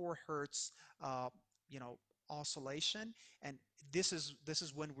of the 4 hertz, uh, you know, oscillation. And this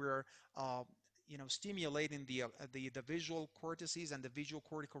is when we're uh, stimulating the visual cortices and the visual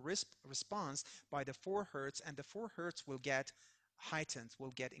cortical response by the 4 hertz, and the 4 hertz will get heightened,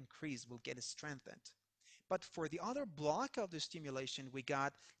 will get increased, will get strengthened. But for the other block of the stimulation, we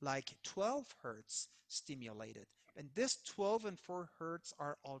got like 12 hertz stimulated. And this 12 and 4 hertz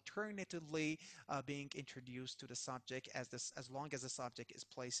are alternatively being introduced to the subject as long as the subject is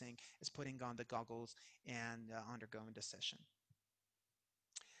putting on the goggles and undergoing the session.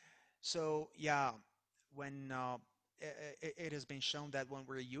 So yeah, when it has been shown that when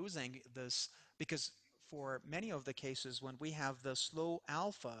we're using this, because for many of the cases when we have the slow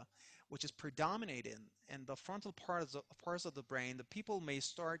alpha, which is predominating in the frontal parts of the brain, the people may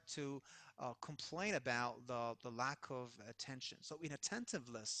start to complain about the lack of attention. So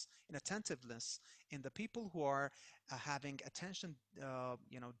inattentiveness in the people who are having attention,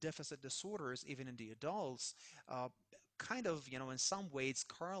 deficit disorders, even in the adults, uh, kind of, in some ways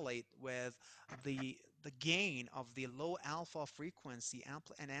correlate with the gain of the low alpha frequency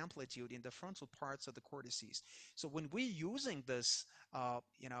and amplitude in the frontal parts of the cortices. So when we're using this, uh,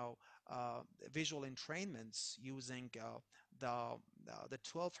 you know, uh, visual entrainments using the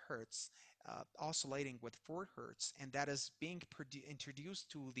 12 hertz oscillating with 4 hertz, and that is being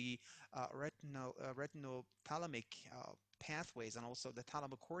introduced to the retinothalamic pathways and also the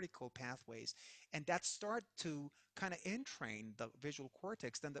thalamocortical pathways, and that start to kind of entrain the visual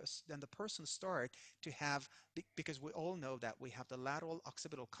cortex, then the person start to have, because we all know that we have the lateral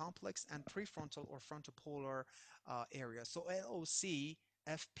occipital complex and prefrontal or frontopolar area. So LOC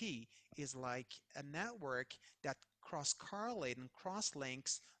FP is like a network that cross-correlate and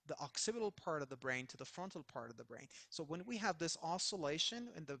cross-links the occipital part of the brain to the frontal part of the brain. So when we have this oscillation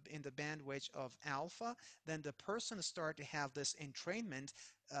in the bandwidth of alpha, then the person start to have this entrainment,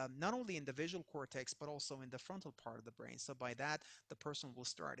 not only in the visual cortex but also in the frontal part of the brain. So by that, the person will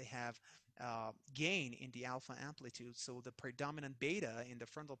start to have gain in the alpha amplitude. So the predominant beta in the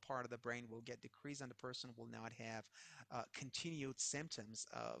frontal part of the brain will get decreased, and the person will not have continued symptoms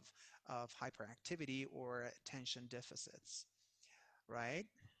of hyperactivity or attention deficits, right?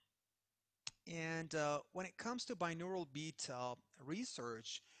 And when it comes to binaural beat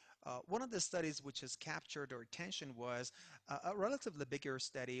research, one of the studies which has captured our attention was a relatively bigger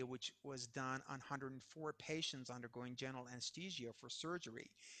study which was done on 104 patients undergoing general anesthesia for surgery.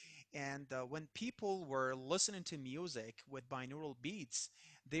 And when people were listening to music with binaural beats,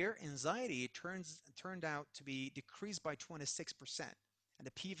 their anxiety turned out to be decreased by 26%. And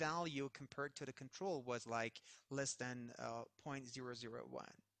the p-value compared to the control was like less than 0.001.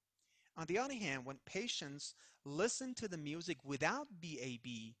 On the other hand, when patients listen to the music without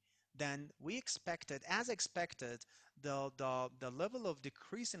BAB, then we expected, as expected, the level of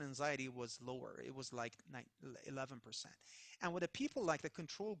decrease in anxiety was lower. It was like 11%. And with the people like the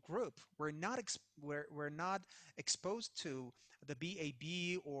control group were not exposed to the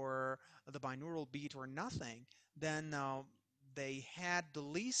BAB or the binaural beat or nothing, then they had the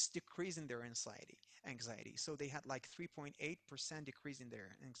least decrease in their anxiety. So they had like 3.8% decrease in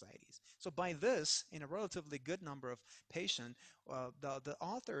their anxieties. So by this, in a relatively good number of patients, the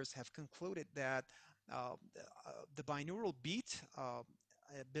authors have concluded that the binaural beat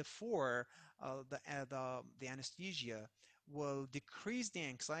before the anesthesia will decrease the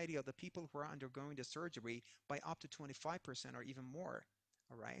anxiety of the people who are undergoing the surgery by up to 25% or even more.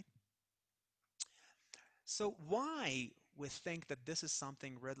 All right. So why we think that this is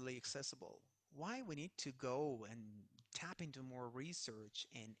something readily accessible? Why we need to go and tap into more research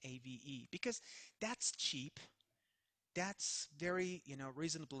in AVE? Because that's cheap. That's very,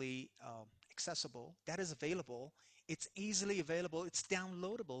 reasonably accessible. That is available. It's easily available. It's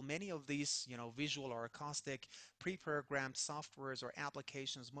downloadable. Many of these, visual or acoustic pre-programmed softwares or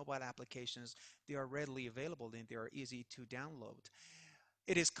applications, mobile applications, they are readily available and they are easy to download.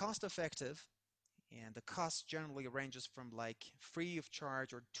 It is cost effective, and the cost generally ranges from like free of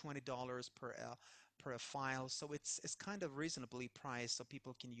charge or $20 per file, so it's kind of reasonably priced, so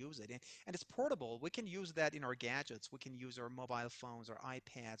people can use it, and it's portable. We can use that in our gadgets. We can use our mobile phones or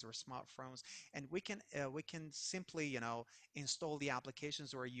iPads or smartphones, and we can simply, install the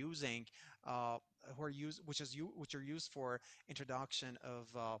applications we're using, uh, which are used for introduction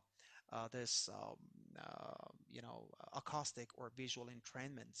of this acoustic or visual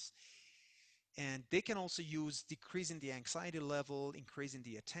entrainments. And they can also use decreasing the anxiety level, increasing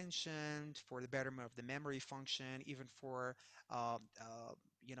the attention for the betterment of the memory function, even for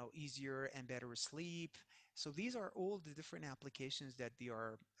easier and better sleep. So these are all the different applications that they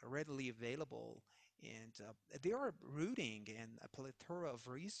are readily available, and they are rooting in a plethora of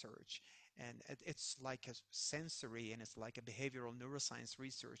research. And it's like a sensory and it's like a behavioral neuroscience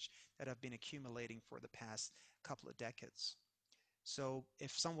research that have been accumulating for the past couple of decades. So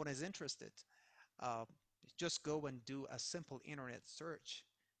if someone is interested, uh, just go and do a simple internet search.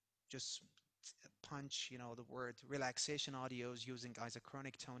 Just punch, the word relaxation audios using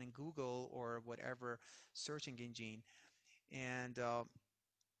isochronic tone in Google or whatever searching engine, and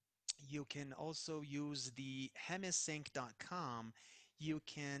you can also use the hemisync.com. You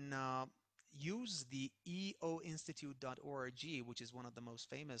can use the eoinstitute.org, which is one of the most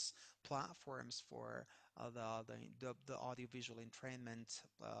famous platforms for the audiovisual entrainment,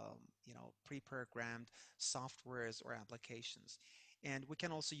 pre-programmed softwares or applications. And we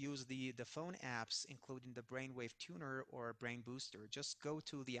can also use the phone apps, including the Brainwave Tuner or Brain Booster. Just go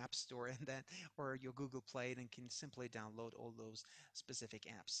to the App Store and then, or your Google Play, and can simply download all those specific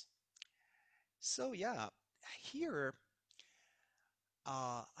apps. So yeah, here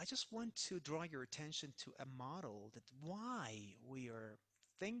I just want to draw your attention to a model that why we are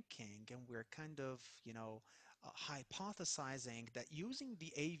thinking and we're kind of, hypothesizing that using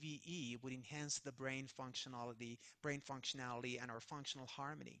the AVE would enhance the brain functionality, and our functional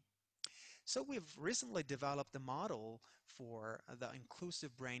harmony. So we've recently developed a model for the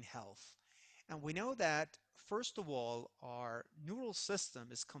inclusive brain health. And we know that, first of all, our neural system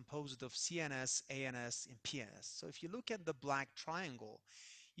is composed of CNS, ANS, and PNS. So if you look at the black triangle,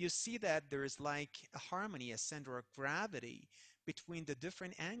 you see that there is like a harmony, a center of gravity between the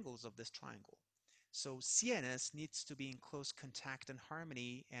different angles of this triangle. So CNS needs to be in close contact and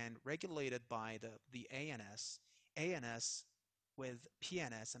harmony and regulated by the ANS with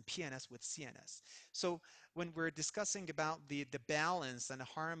PNS, and PNS with CNS. So when we're discussing about the balance and the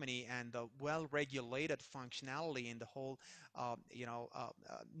harmony and the well-regulated functionality in the whole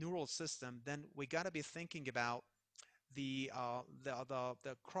neural system, then we got to be thinking about the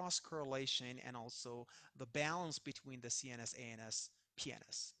cross correlation and also the balance between the CNS, ANS,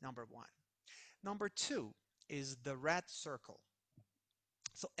 PNS, number one. Number two is the red circle.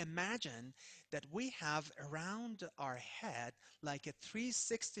 So imagine that we have around our head like a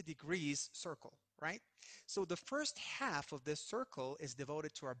 360 degrees circle, right? So the first half of this circle is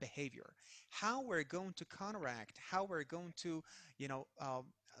devoted to our behavior, how we're going to counteract, how we're going to, you know,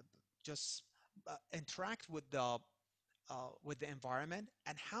 just interact with the environment,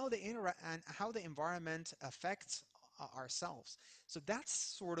 and how the environment affects ourselves. So that's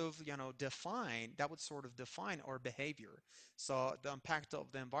sort of, that would sort of define our behavior. So the impact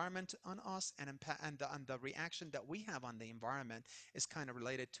of the environment on us, and the reaction that we have on the environment is kind of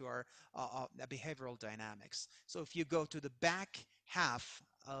related to our behavioral dynamics. So if you go to the back half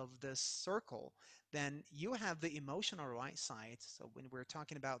of this circle, then you have the emotional right side. So when we're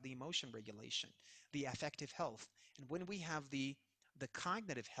talking about the emotion regulation, the affective health, and when we have the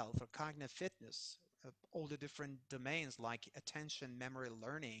cognitive health or cognitive fitness, all the different domains like attention, memory,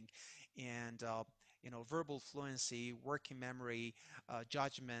 learning, and verbal fluency, working memory,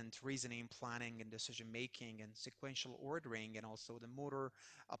 judgment, reasoning, planning, and decision making, and sequential ordering, and also the motor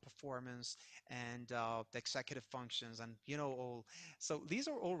performance, and the executive functions, and all. So these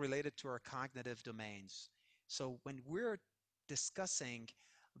are all related to our cognitive domains. So when we're discussing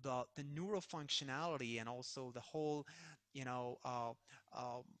the neural functionality and also the whole, you know,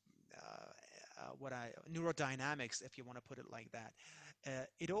 um, what I neurodynamics, if you want to put it like that.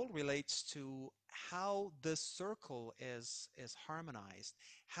 It all relates to how this circle is harmonized,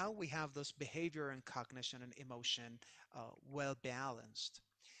 how we have this behavior and cognition and emotion well balanced.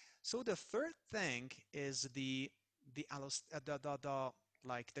 So the third thing is the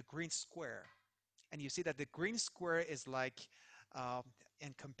like the green square, and you see that the green square is like uh,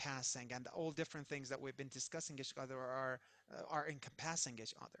 encompassing, and all different things that we've been discussing each other are encompassing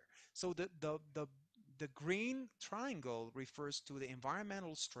each other. So the green triangle refers to the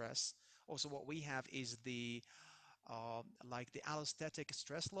environmental stress. Also, what we have is the like the allostatic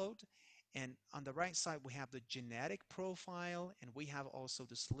stress load, And on the right side, we have the genetic profile, and we have also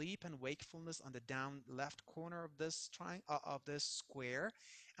the sleep and wakefulness on the down left corner of this triangle of this square.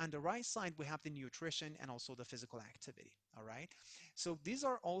 On the right side, we have the nutrition and also the physical activity. All right. So these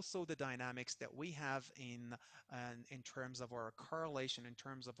are also the dynamics that we have in terms of our correlation, in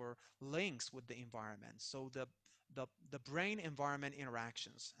terms of our links with the environment. So the brain environment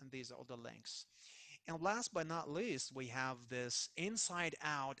interactions, and these are the links. And last but not least, we have this inside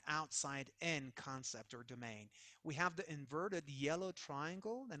out, outside in concept or domain. We have the inverted yellow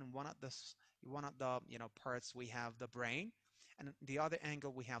triangle, and one of the parts we have the brain, and the other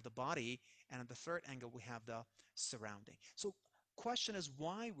angle we have the body, and the third angle we have the surrounding. So question is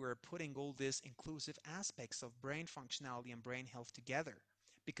why we're putting all these inclusive aspects of brain functionality and brain health together.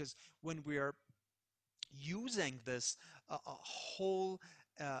 Because when we're using this whole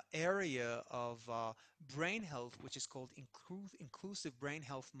area of brain health, which is called inclusive brain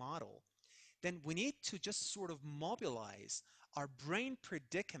health model, then we need to just sort of mobilize our brain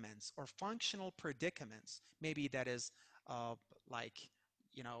predicaments or functional predicaments. Maybe that is uh, like,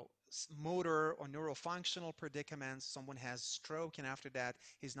 motor or neurofunctional predicaments. Someone has stroke, and after that,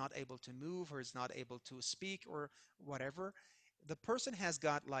 he's not able to move or is not able to speak or whatever. The person has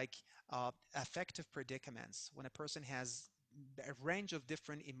got like affective predicaments when a person has a range of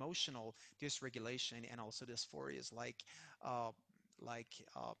different emotional dysregulation and also dysphorias uh,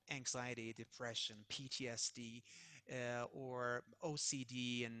 anxiety, depression, PTSD, or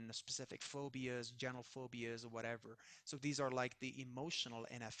OCD and specific phobias, general phobias, or whatever. So these are like the emotional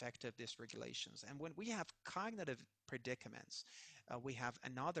and affective dysregulations. And when we have cognitive predicaments, we have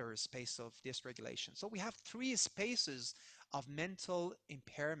another space of dysregulation. So we have three spaces of mental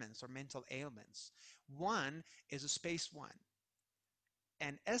impairments or mental ailments. One is a space one,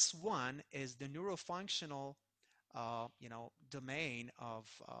 and S1 is the neurofunctional domain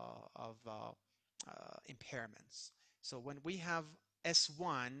of impairments. So when we have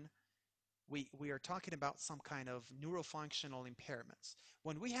S1, we are talking about some kind of neurofunctional impairments.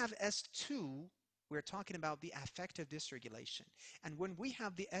 When we have S2, we're talking about the affective dysregulation. And when we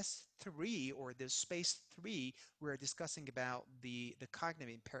have the S3 or the space 3, we're discussing about the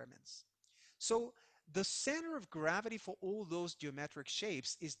cognitive impairments. So the center of gravity for all those geometric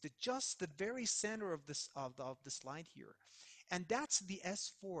shapes is just the very center of the slide here. And that's the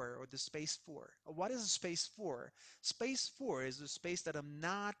S4 or the space 4. What is a space 4? Space 4 is a space that I'm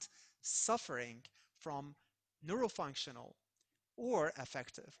not suffering from neurofunctional or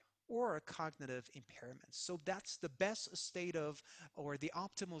affective or cognitive impairments. So that's the best state of, or the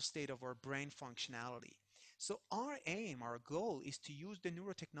optimal state of our brain functionality. So our aim, our goal is to use the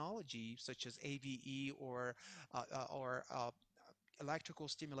neurotechnology such as AVE or electrical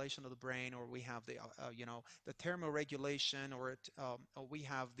stimulation of the brain, or we have the thermoregulation, or we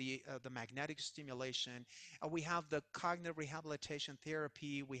have the magnetic stimulation, we have the cognitive rehabilitation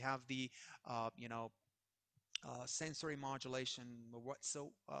therapy, we have the sensory modulation,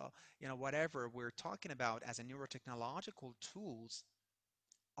 whatever we're talking about as a neurotechnological tools.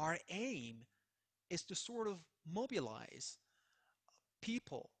 Our aim is to sort of mobilize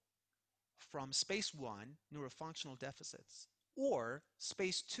people from space one, neurofunctional deficits, or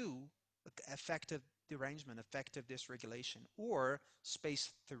space two, affective derangement, affective dysregulation, or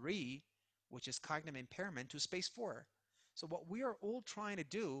space three, which is cognitive impairment, to space four. So what we are all trying to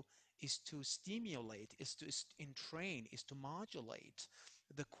do is to stimulate, is to entrain, is to modulate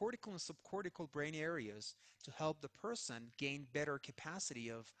the cortical and subcortical brain areas to help the person gain better capacity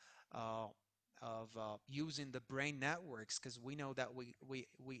uh, of using the brain networks, because we know that we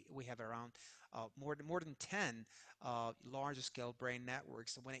have around more than 10 large scale brain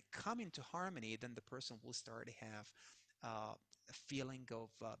networks. And when it come into harmony, then the person will start to have a feeling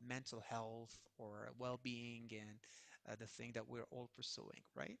of mental health or well-being, and the thing that we're all pursuing,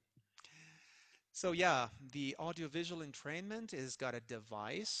 right? So yeah, the audiovisual entrainment is got a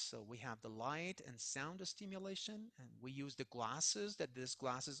device. So we have the light and sound stimulation, and we use the glasses, that these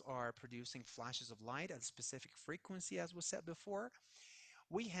glasses are producing flashes of light at a specific frequency, as was said before.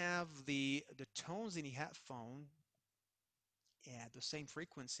 We have the tones in the headphone at the same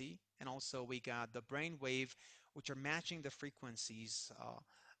frequency, and also we got the brain wave, which are matching the frequencies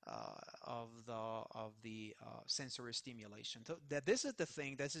of the sensory stimulation. So that this is the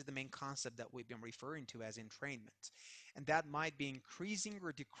thing, this is the main concept that we've been referring to as entrainment, and that might be increasing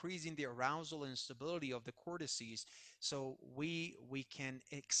or decreasing the arousal and stability of the cortices. So we can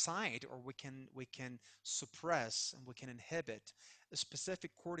excite, or we can suppress, and we can inhibit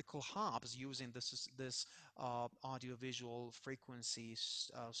specific cortical hubs using this audiovisual frequency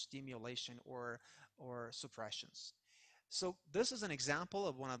stimulation or suppressions. So this is an example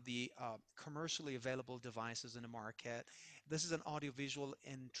of one of the commercially available devices in the market. This is an audiovisual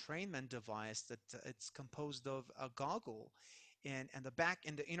entrainment device that it's composed of a goggle. And the back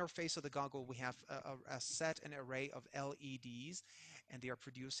in the interface of the goggle, we have a set an array of LEDs, and they are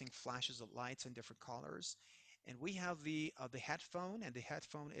producing flashes of lights in different colors. And we have the headphone, and the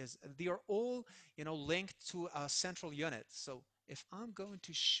headphone is they are all linked to a central unit. So if I'm going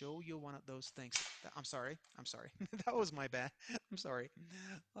to show you one of those things, I'm sorry, that was my bad. I'm sorry.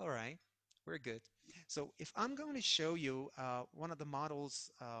 All right, we're good. So if I'm going to show you one of the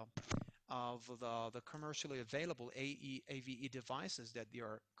models of the commercially available AVE devices that they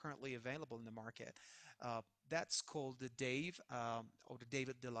are currently available in the market, uh, that's called the Dave or the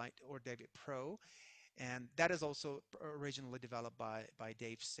David Delight or David Pro, and that is also originally developed by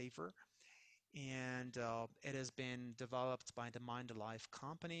Dave Safer, and it has been developed by the Mind Alive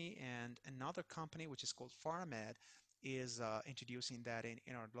company, and another company which is called Pharmed is introducing that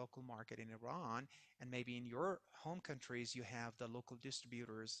in our local market in Iran, and maybe in your home countries you have the local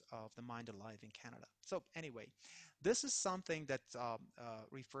distributors of the Mind Alive in Canada. So anyway, this is something that's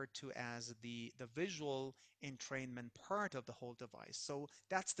referred to as the visual entrainment part of the whole device. So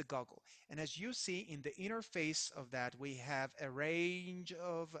that's the goggle. And as you see in the interface of that, we have a range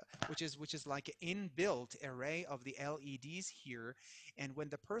of which is like an inbuilt array of the LEDs here. And when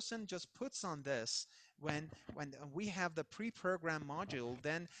the person just puts on this, when we have the pre-programmed module,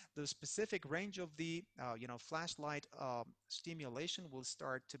 then the specific range of the flashlight stimulation will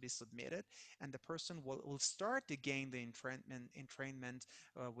start to be submitted, and the person will start to gain the entrainment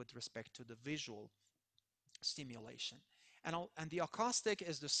with respect to the visual stimulation. And the acoustic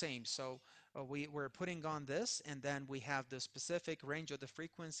is the same. So we're putting on this, and then we have the specific range of the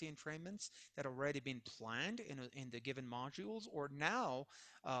frequency entrainments that already been planned in the given modules, or now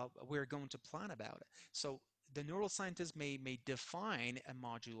we're going to plan about it. So the neuroscientist may define a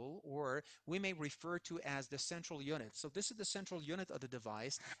module, or we may refer to as the central unit. So this is the central unit of the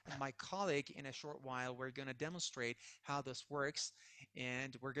device, and my colleague in a short while, we're going to demonstrate how this works,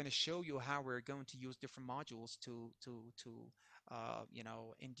 and we're going to show you how we're going to use different modules to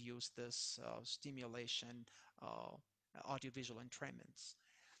induce this stimulation, audiovisual entrainments.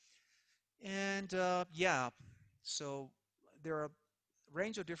 And yeah, so there are a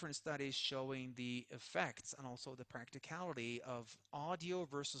range of different studies showing the effects and also the practicality of audio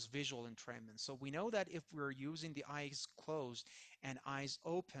versus visual entrainment. So we know that if we're using the eyes closed and eyes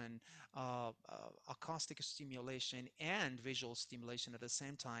open, acoustic stimulation and visual stimulation at the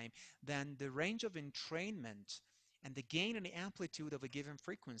same time, then the range of entrainment and the gain and the amplitude of a given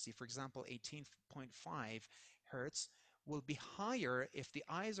frequency, for example, 18.5 hertz, will be higher if the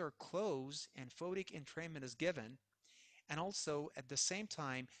eyes are closed and phonic entrainment is given. And also at the same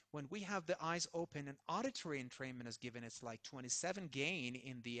time, when we have the eyes open and auditory entrainment is given, it's like 27 gain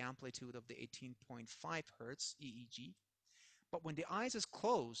in the amplitude of the 18.5 hertz EEG. But when the eyes is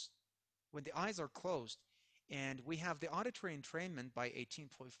closed, when the eyes are closed and we have the auditory entrainment by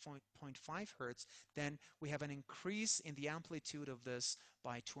 18.5 hertz, then we have an increase in the amplitude of this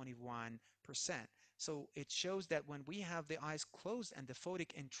by 21%. So it shows that when we have the eyes closed and the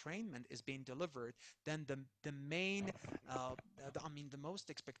phonic entrainment is being delivered, then the main, the most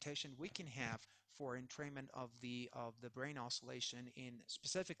expectation we can have for entrainment of the brain oscillation in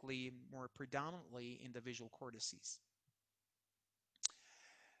specifically more predominantly in the visual cortices.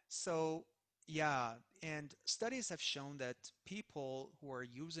 So yeah, and studies have shown that people who are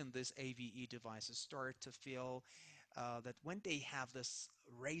using these AVE devices start to feel that when they have this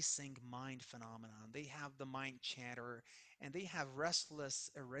racing mind phenomenon, they have the mind chatter, and they have restless,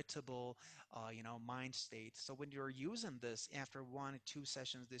 irritable, mind state. So when you're using this after 1 or 2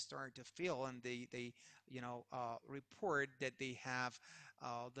 sessions, they start to feel, and they report that they have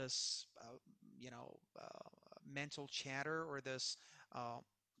this, mental chatter, or this, uh,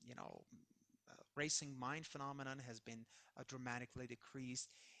 you know, racing mind phenomenon has been dramatically decreased.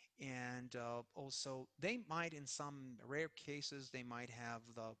 And also, they might, in some rare cases, they might have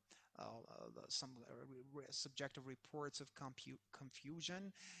some subjective reports of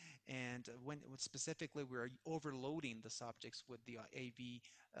confusion. And when specifically we're overloading the subjects with the AV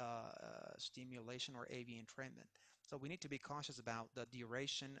stimulation or AV entrainment. So we need to be cautious about the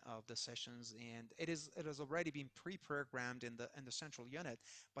duration of the sessions, and it has already been pre-programmed in the central unit.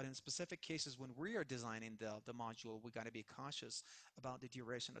 But in specific cases, when we are designing the module, we got to be cautious about the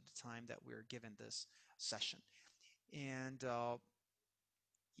duration of the time that we're given this session. And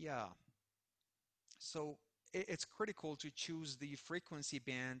yeah, so it's critical to choose the frequency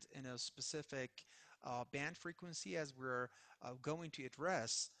band in a specific band frequency, as we're going to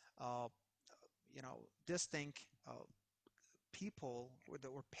address, distinct people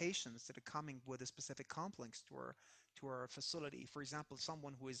or patients that are coming with a specific complex to our facility. For example,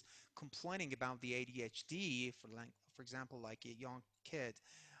 someone who is complaining about the ADHD, for example, like a young kid,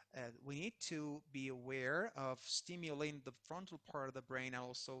 we need to be aware of stimulating the frontal part of the brain and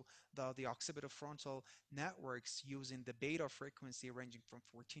also the occipitofrontal networks using the beta frequency ranging from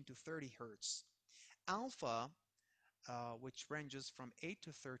 14 to 30 hertz. Alpha, which ranges from 8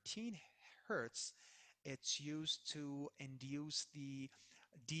 to 13 hertz, it's used to induce the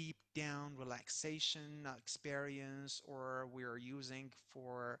deep down relaxation experience, or we are using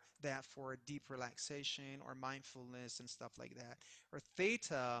for that for deep relaxation or mindfulness and stuff like that. Or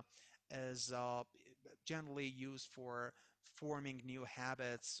theta is generally used for forming new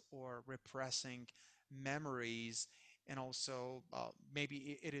habits or repressing memories. And also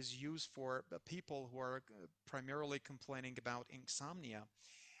maybe it is used for people who are primarily complaining about insomnia.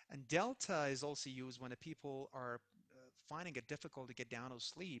 And delta is also used when the people are finding it difficult to get down to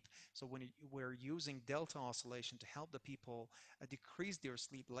sleep. So when we're using delta oscillation to help the people decrease their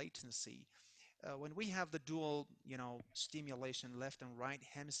sleep latency. When we have the dual, stimulation, left and right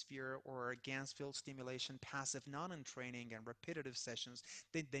hemisphere, or Gans field stimulation, passive non-entraining, and repetitive sessions,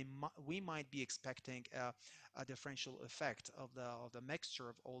 then we might be expecting a differential effect of the mixture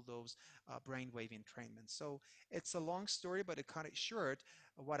of all those brainwave entrainments. So it's a long story, but to cut it short,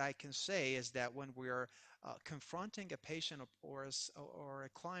 what I can say is that when we're confronting a patient or a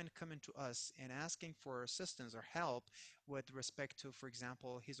client coming to us and asking for assistance or help with respect to, for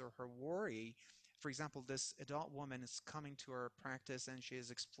example, his or her worry. For example, this adult woman is coming to our practice and she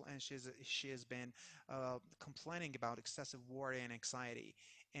has been complaining about excessive worry and anxiety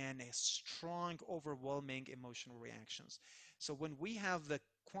and a strong, overwhelming emotional reactions. So when we have the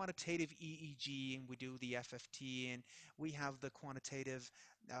quantitative EEG and we do the FFT and we have the quantitative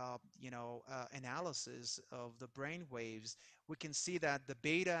analysis of the brain waves, we can see that the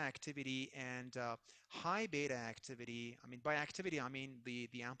beta activity and high beta activity, I mean, by activity, I mean the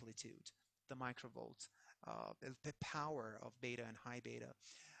amplitude, the microvolts, the power of beta and high beta.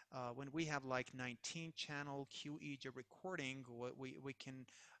 When we have like 19 channel QEEG recording, we can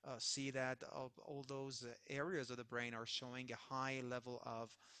see that all those areas of the brain are showing a high level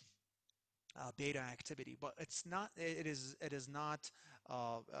of beta activity, but it's not. It is not.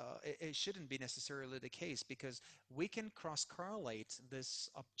 It shouldn't be necessarily the case because we can cross correlate this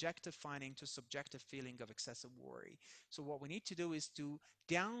objective finding to subjective feeling of excessive worry. So what we need to do is to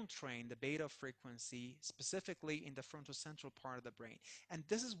downtrain the beta frequency specifically in the frontocentral part of the brain, and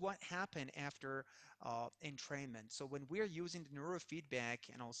this is what happened after entrainment. So when we are using the neurofeedback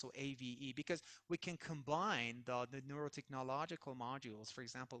and also AVE, because we can combine the neurotechnological modules. For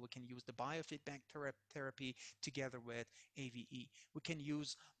example, we can use the biofeedback therapy together with AVE. We can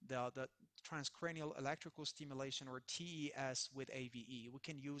use the transcranial electrical stimulation or TES with AVE. We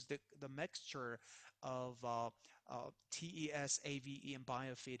can use the mixture of TES, AVE, and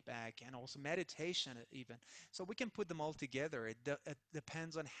biofeedback, and also meditation even. So we can put them all together. It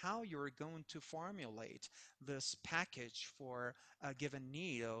depends on how you're going to formulate this package for a given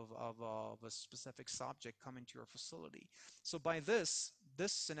need of a specific subject coming to your facility. So by this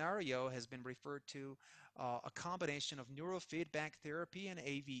scenario has been referred to a combination of neurofeedback therapy and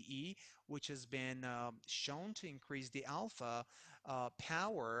AVE, which has been shown to increase the alpha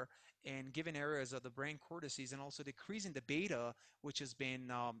power in given areas of the brain cortices and also decreasing the beta, which has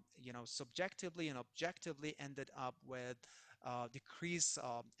been, subjectively and objectively ended up with decreased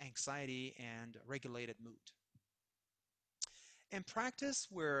anxiety and regulated mood. In practice,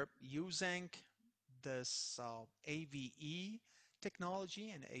 we're using this AVE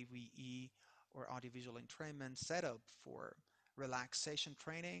technology and AVE or audiovisual entrainment setup for relaxation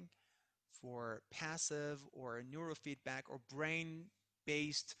training, for passive or neurofeedback or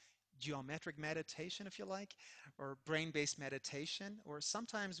brain-based geometric meditation, if you like, or brain-based meditation, or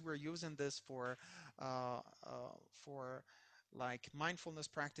sometimes we're using this for like mindfulness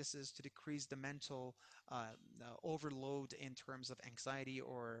practices to decrease the mental overload in terms of anxiety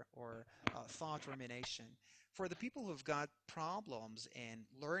or thought rumination. For the people who've got problems in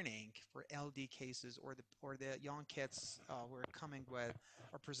learning, for LD cases or the young kids who are coming with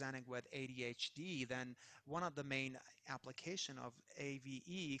or presenting with ADHD, then one of the main application of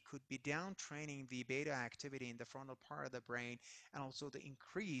AVE could be down training the beta activity in the frontal part of the brain and also to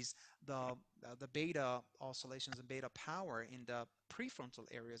increase the beta oscillations and beta power in the prefrontal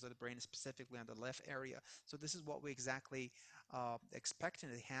areas of the brain, specifically on the left area. So this is what we exactly expecting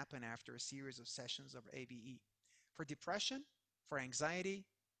to happen after a series of sessions of AVE. For depression, for anxiety,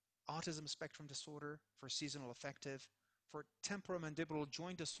 autism spectrum disorder, for seasonal affective, for temporomandibular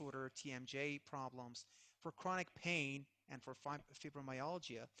joint disorder, TMJ problems, for chronic pain and for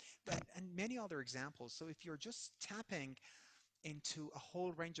fibromyalgia, and many other examples. So if you're just tapping into a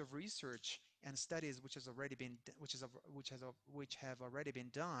whole range of research and studies which has already been which have already been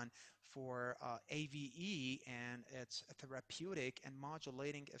done for AVE and its therapeutic and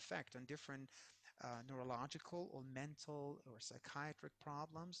modulating effect on different neurological or mental or psychiatric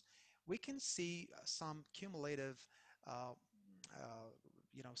problems, we can see some cumulative uh, uh,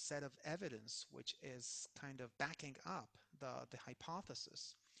 set of evidence which is kind of backing up the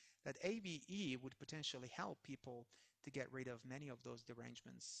hypothesis that AVE would potentially help people to get rid of many of those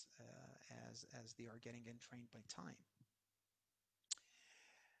derangements as they are getting entrained by time.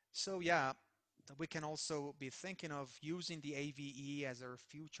 So yeah, we can also be thinking of using the AVE as our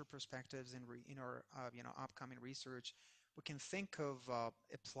future perspectives in our upcoming research. We can think of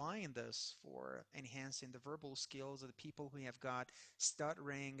applying this for enhancing the verbal skills of the people who have got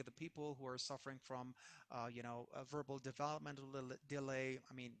stuttering, the people who are suffering from a verbal developmental delay.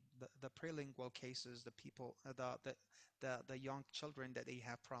 I mean, the prelingual cases, the people, the young children that they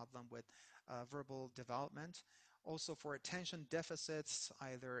have problem with verbal development. Also for attention deficits,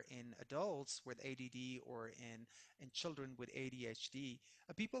 either in adults with ADD or in children with ADHD,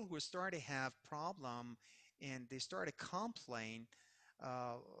 people who start to have problem and they start to complain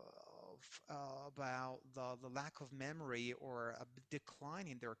uh, about the lack of memory or a decline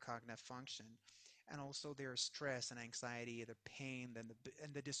in their cognitive function, and also their stress and anxiety, the pain,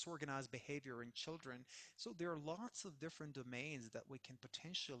 and the disorganized behavior in children. So there are lots of different domains that we can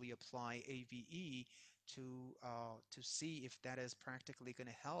potentially apply AVE to see if that is practically going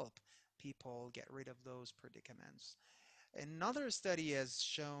to help people get rid of those predicaments. Another study has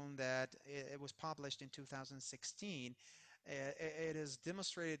shown that it was published in 2016. It has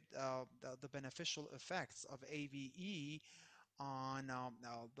demonstrated the beneficial effects of AVE on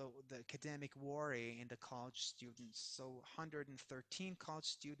the academic worry in the college students. So 113 college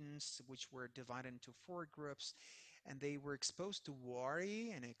students, which were divided into four groups, and they were exposed to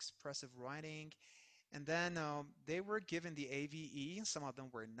worry and expressive writing, and then they were given the AVE. Some of them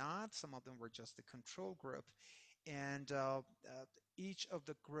were not. Some of them were just the control group. And each of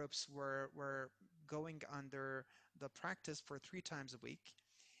the groups were going under the practice for 3 times a week.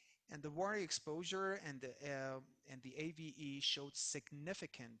 And the worry exposure and the AVE showed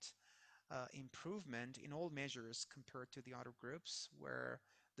significant improvement in all measures compared to the other groups, where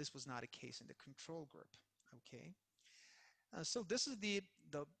this was not a case in the control group. Okay, so this is the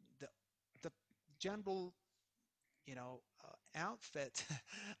the, the general outfit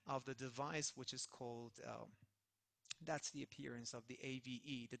of the device, which is called that's the appearance of the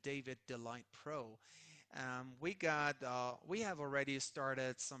AVE, the David Delight Pro. We have already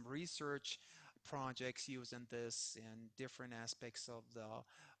started some research projects using this in different aspects of the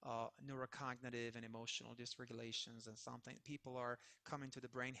neurocognitive and emotional dysregulations, and something people are coming to the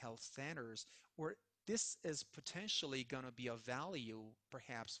brain health centers, or this is potentially going to be of value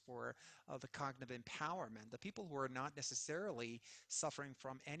perhaps for the cognitive empowerment. The people who are not necessarily suffering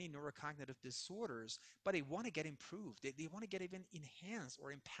from any neurocognitive disorders, but they want to get improved. They want to get even enhanced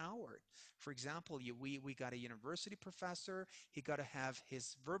or empowered. For example, we got a university professor. He got to have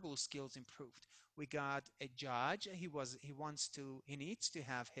his verbal skills improved. We got a judge. He needs to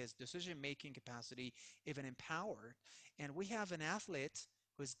have his decision-making capacity even empowered. And we have an athlete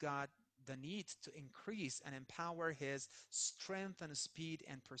who's got the need to increase and empower his strength and speed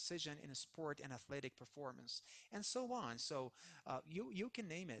and precision in sport and athletic performance, and so on. So you can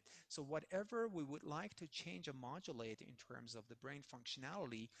name it. So whatever we would like to change and modulate in terms of the brain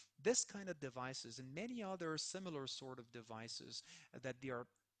functionality, this kind of devices and many other similar sort of devices that they are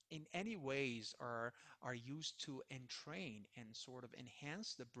in any ways are used to entrain and sort of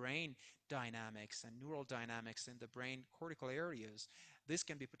enhance the brain dynamics and neural dynamics in the brain cortical areas. This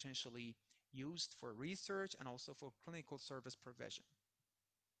can be potentially used for research and also for clinical service provision.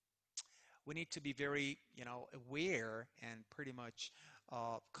 We need to be very, aware and pretty much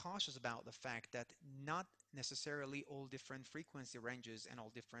cautious about the fact that not necessarily all different frequency ranges and all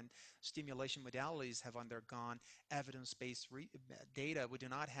different stimulation modalities have undergone evidence-based data. We do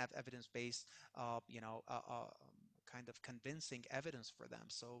not have evidence-based, kind of convincing evidence for them.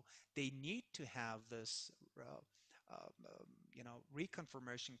 So they need to have this,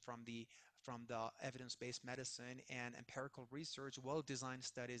 reconfirmation from the evidence-based medicine and empirical research, well-designed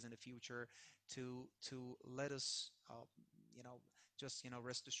studies in the future to let us, just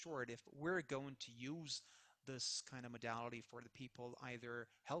rest assured if we're going to use this kind of modality for the people, either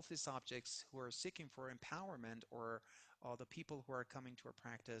healthy subjects who are seeking for empowerment or the people who are coming to our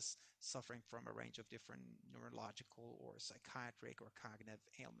practice suffering from a range of different neurological or psychiatric or cognitive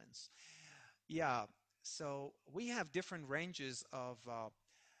ailments. Yeah, So we have different ranges of,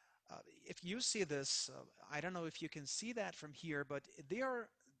 if you see this, I don't know if you can see that from here, but there are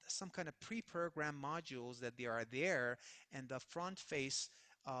some kind of pre-programmed modules that they are there, and the front face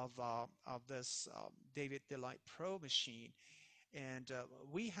of this David Delight Pro machine. And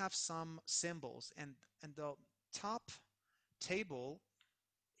we have some symbols, and the top table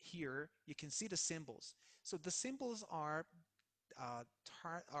here, you can see the symbols. So the symbols are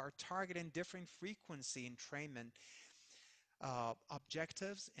targeting different frequency entrainment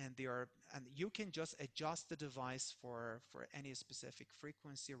objectives, and you can just adjust the device for any specific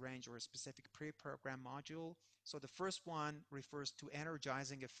frequency range or a specific pre-programmed module. So the first one refers to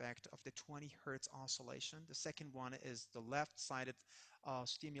energizing effect of the 20 hertz oscillation. The second one is the left-sided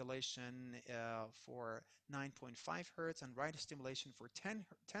stimulation for 9.5 hertz, and right stimulation for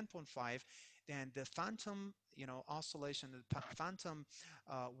 10.5. Then the phantom, oscillation, the phantom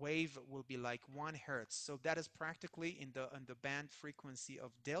wave will be like 1 hertz. So that is practically in the band frequency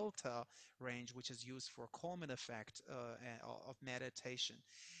of delta range, which is used for Coleman effect of meditation.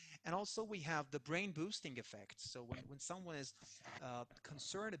 And also we have the brain boosting effect. So when someone is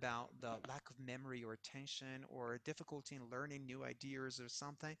concerned about the lack of memory or attention or difficulty in learning new ideas or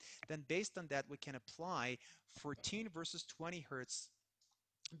something, then based on that we can apply 14 versus 20 hertz.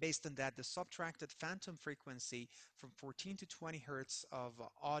 Based on that, the subtracted phantom frequency from 14 to 20 hertz of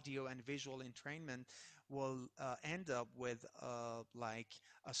audio and visual entrainment will end up with like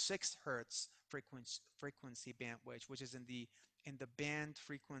a 6 hertz frequency bandwidth, which is in the band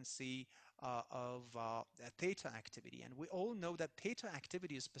frequency of theta activity. And we all know that theta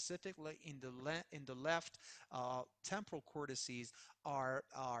activity is specifically in the left temporal cortices are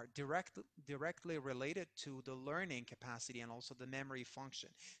directly related to the learning capacity and also the memory function.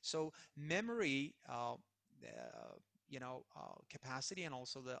 So memory, capacity and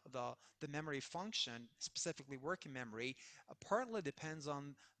also the memory function, specifically working memory, partly depends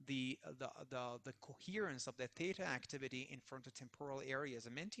on the coherence of the theta activity in frontotemporal areas.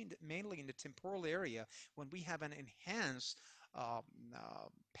 And mainly in the temporal area, when we have an enhanced um,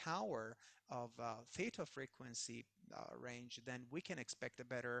 power of theta frequency range, then we can expect a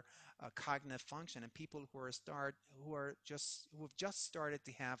better cognitive function. And people who have just started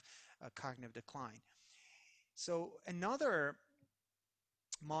to have a cognitive decline. So another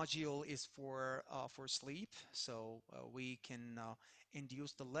module is for sleep. So we can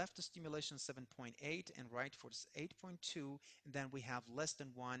induce the left stimulation 7.8 and right for 8.2, and then we have less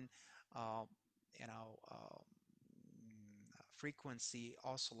than one, uh, you know, frequency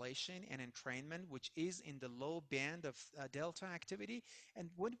oscillation and entrainment, which is in the low band of delta activity. And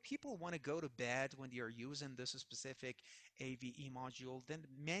when people want to go to bed when they are using this specific AVE module, then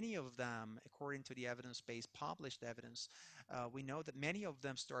many of them, according to the evidence-based published evidence, we know that many of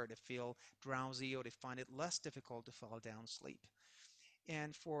them start to feel drowsy or they find it less difficult to fall down asleep.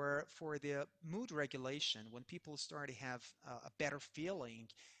 And for the mood regulation, when people start to have a better feeling,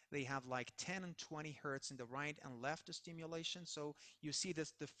 they have like 10 and 20 hertz in the right and left stimulation. So you see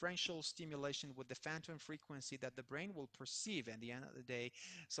this differential stimulation with the phantom frequency that the brain will perceive at the end of the day.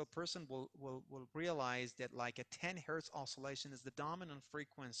 So person will realize that like a 10 hertz oscillation is the dominant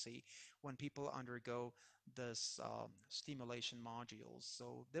frequency when people undergo this stimulation modules.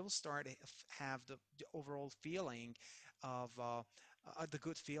 So they will start to have the overall feeling of the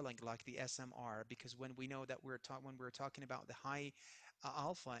good feeling like the SMR, because when we know that when we're talking about the high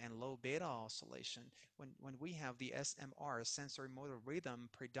alpha and low beta oscillation, when we have the SMR, sensory motor rhythm,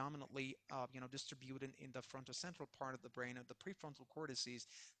 predominantly distributed in the frontocentral part of the brain of the prefrontal cortices,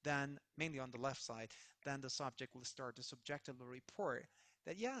 then mainly on the left side, then the subject will start to subjectively report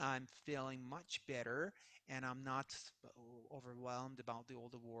that, yeah, I'm feeling much better and I'm not overwhelmed about all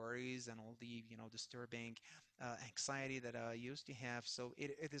the worries and all the disturbing anxiety that I used to have. So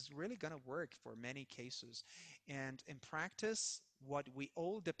it is really going to work for many cases. And in practice, what we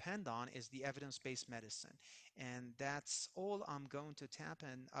all depend on is the evidence-based medicine. And that's all I'm going to tap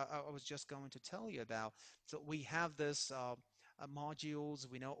in. I was just going to tell you about. So we have this modules.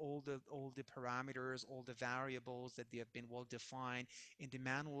 We know all the parameters, all the variables that they have been well defined in the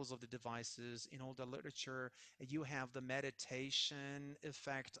manuals of the devices, in all the literature. You have the meditation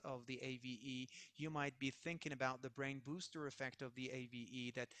effect of the AVE. You might be thinking about the brain booster effect of the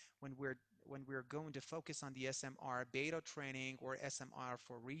AVE, that when we're when we're going to focus on the SMR beta training or SMR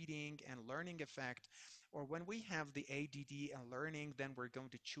for reading and learning effect, or when we have the ADD and learning, then we're going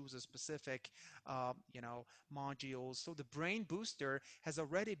to choose a specific, modules. So the brain booster has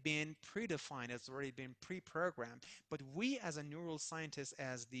already been predefined, it's already been pre-programmed. But we as a neural scientist,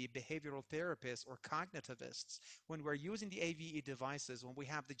 as the behavioral therapists or cognitivists, when we're using the AVE devices, when we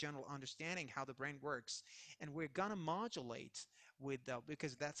have the general understanding how the brain works, and we're gonna modulate with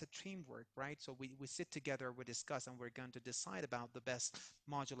because that's a teamwork, right? So we sit together, we discuss, and we're going to decide about the best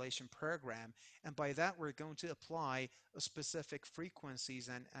modulation program. And by that, we're going to apply specific frequencies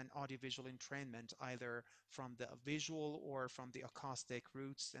and audiovisual entrainment, either from the visual or from the acoustic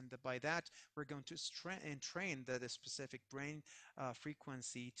routes. And by that, we're going to entrain the specific brain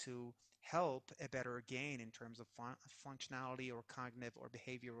frequency to help a better gain in terms of functionality or cognitive or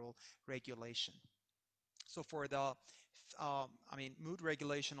behavioral regulation. So for the, mood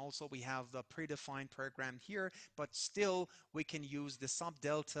regulation also, we have the predefined program here, but still we can use the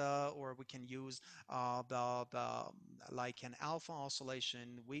sub-delta, or we can use like an alpha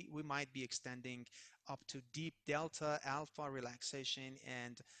oscillation. We might be extending up to deep delta, alpha relaxation,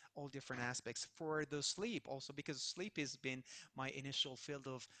 and all different aspects. For the sleep also, because sleep has been my initial field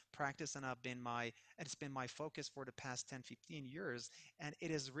of practice, and it's been my focus for the past 10, 15 years, and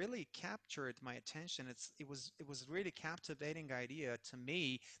it has really captured my attention. It was really captivating idea to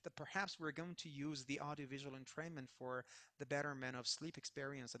me that perhaps we're going to use the audiovisual entrainment for the betterment of sleep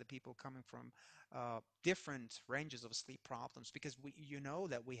experience of the people coming from different ranges of sleep problems, because you know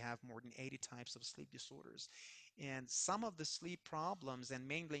that we have more than 80 types of sleep disorders, and some of the sleep problems, and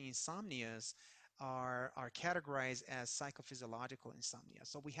mainly insomnias, are categorized as psychophysiological insomnia.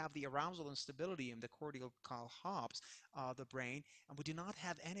 So we have the arousal instability in the cortical hubs of the brain, and we do not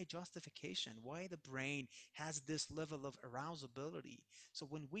have any justification why the brain has this level of arousability. So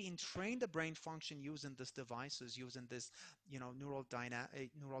when we entrain the brain function using these devices, using this, neural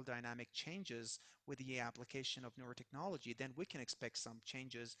dynamic changes with the application of neurotechnology, then we can expect some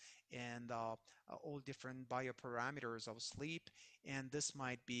changes in all different bioparameters of sleep, and this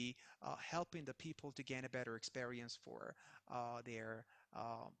might be helping the people to gain a better experience for their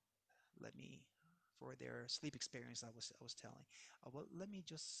uh, let me for their sleep experience. I was telling. Well, let me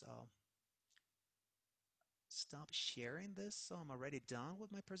just stop sharing this. So I'm already done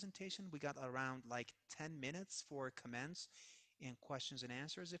with my presentation. We got around like 10 minutes for comments and questions and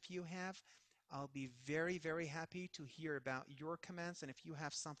answers if you have. I'll be very, very happy to hear about your comments. And if you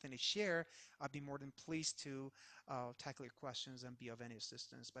have something to share, I'd be more than pleased to tackle your questions and be of any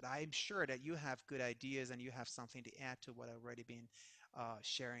assistance. But I'm sure that you have good ideas and you have something to add to what I've already been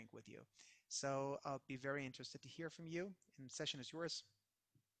sharing with you. So I'll be very interested to hear from you. And the session is yours.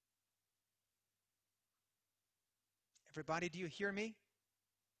 Everybody, do you hear me?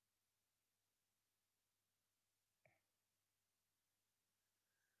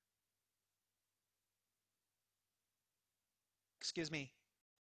 Excuse me.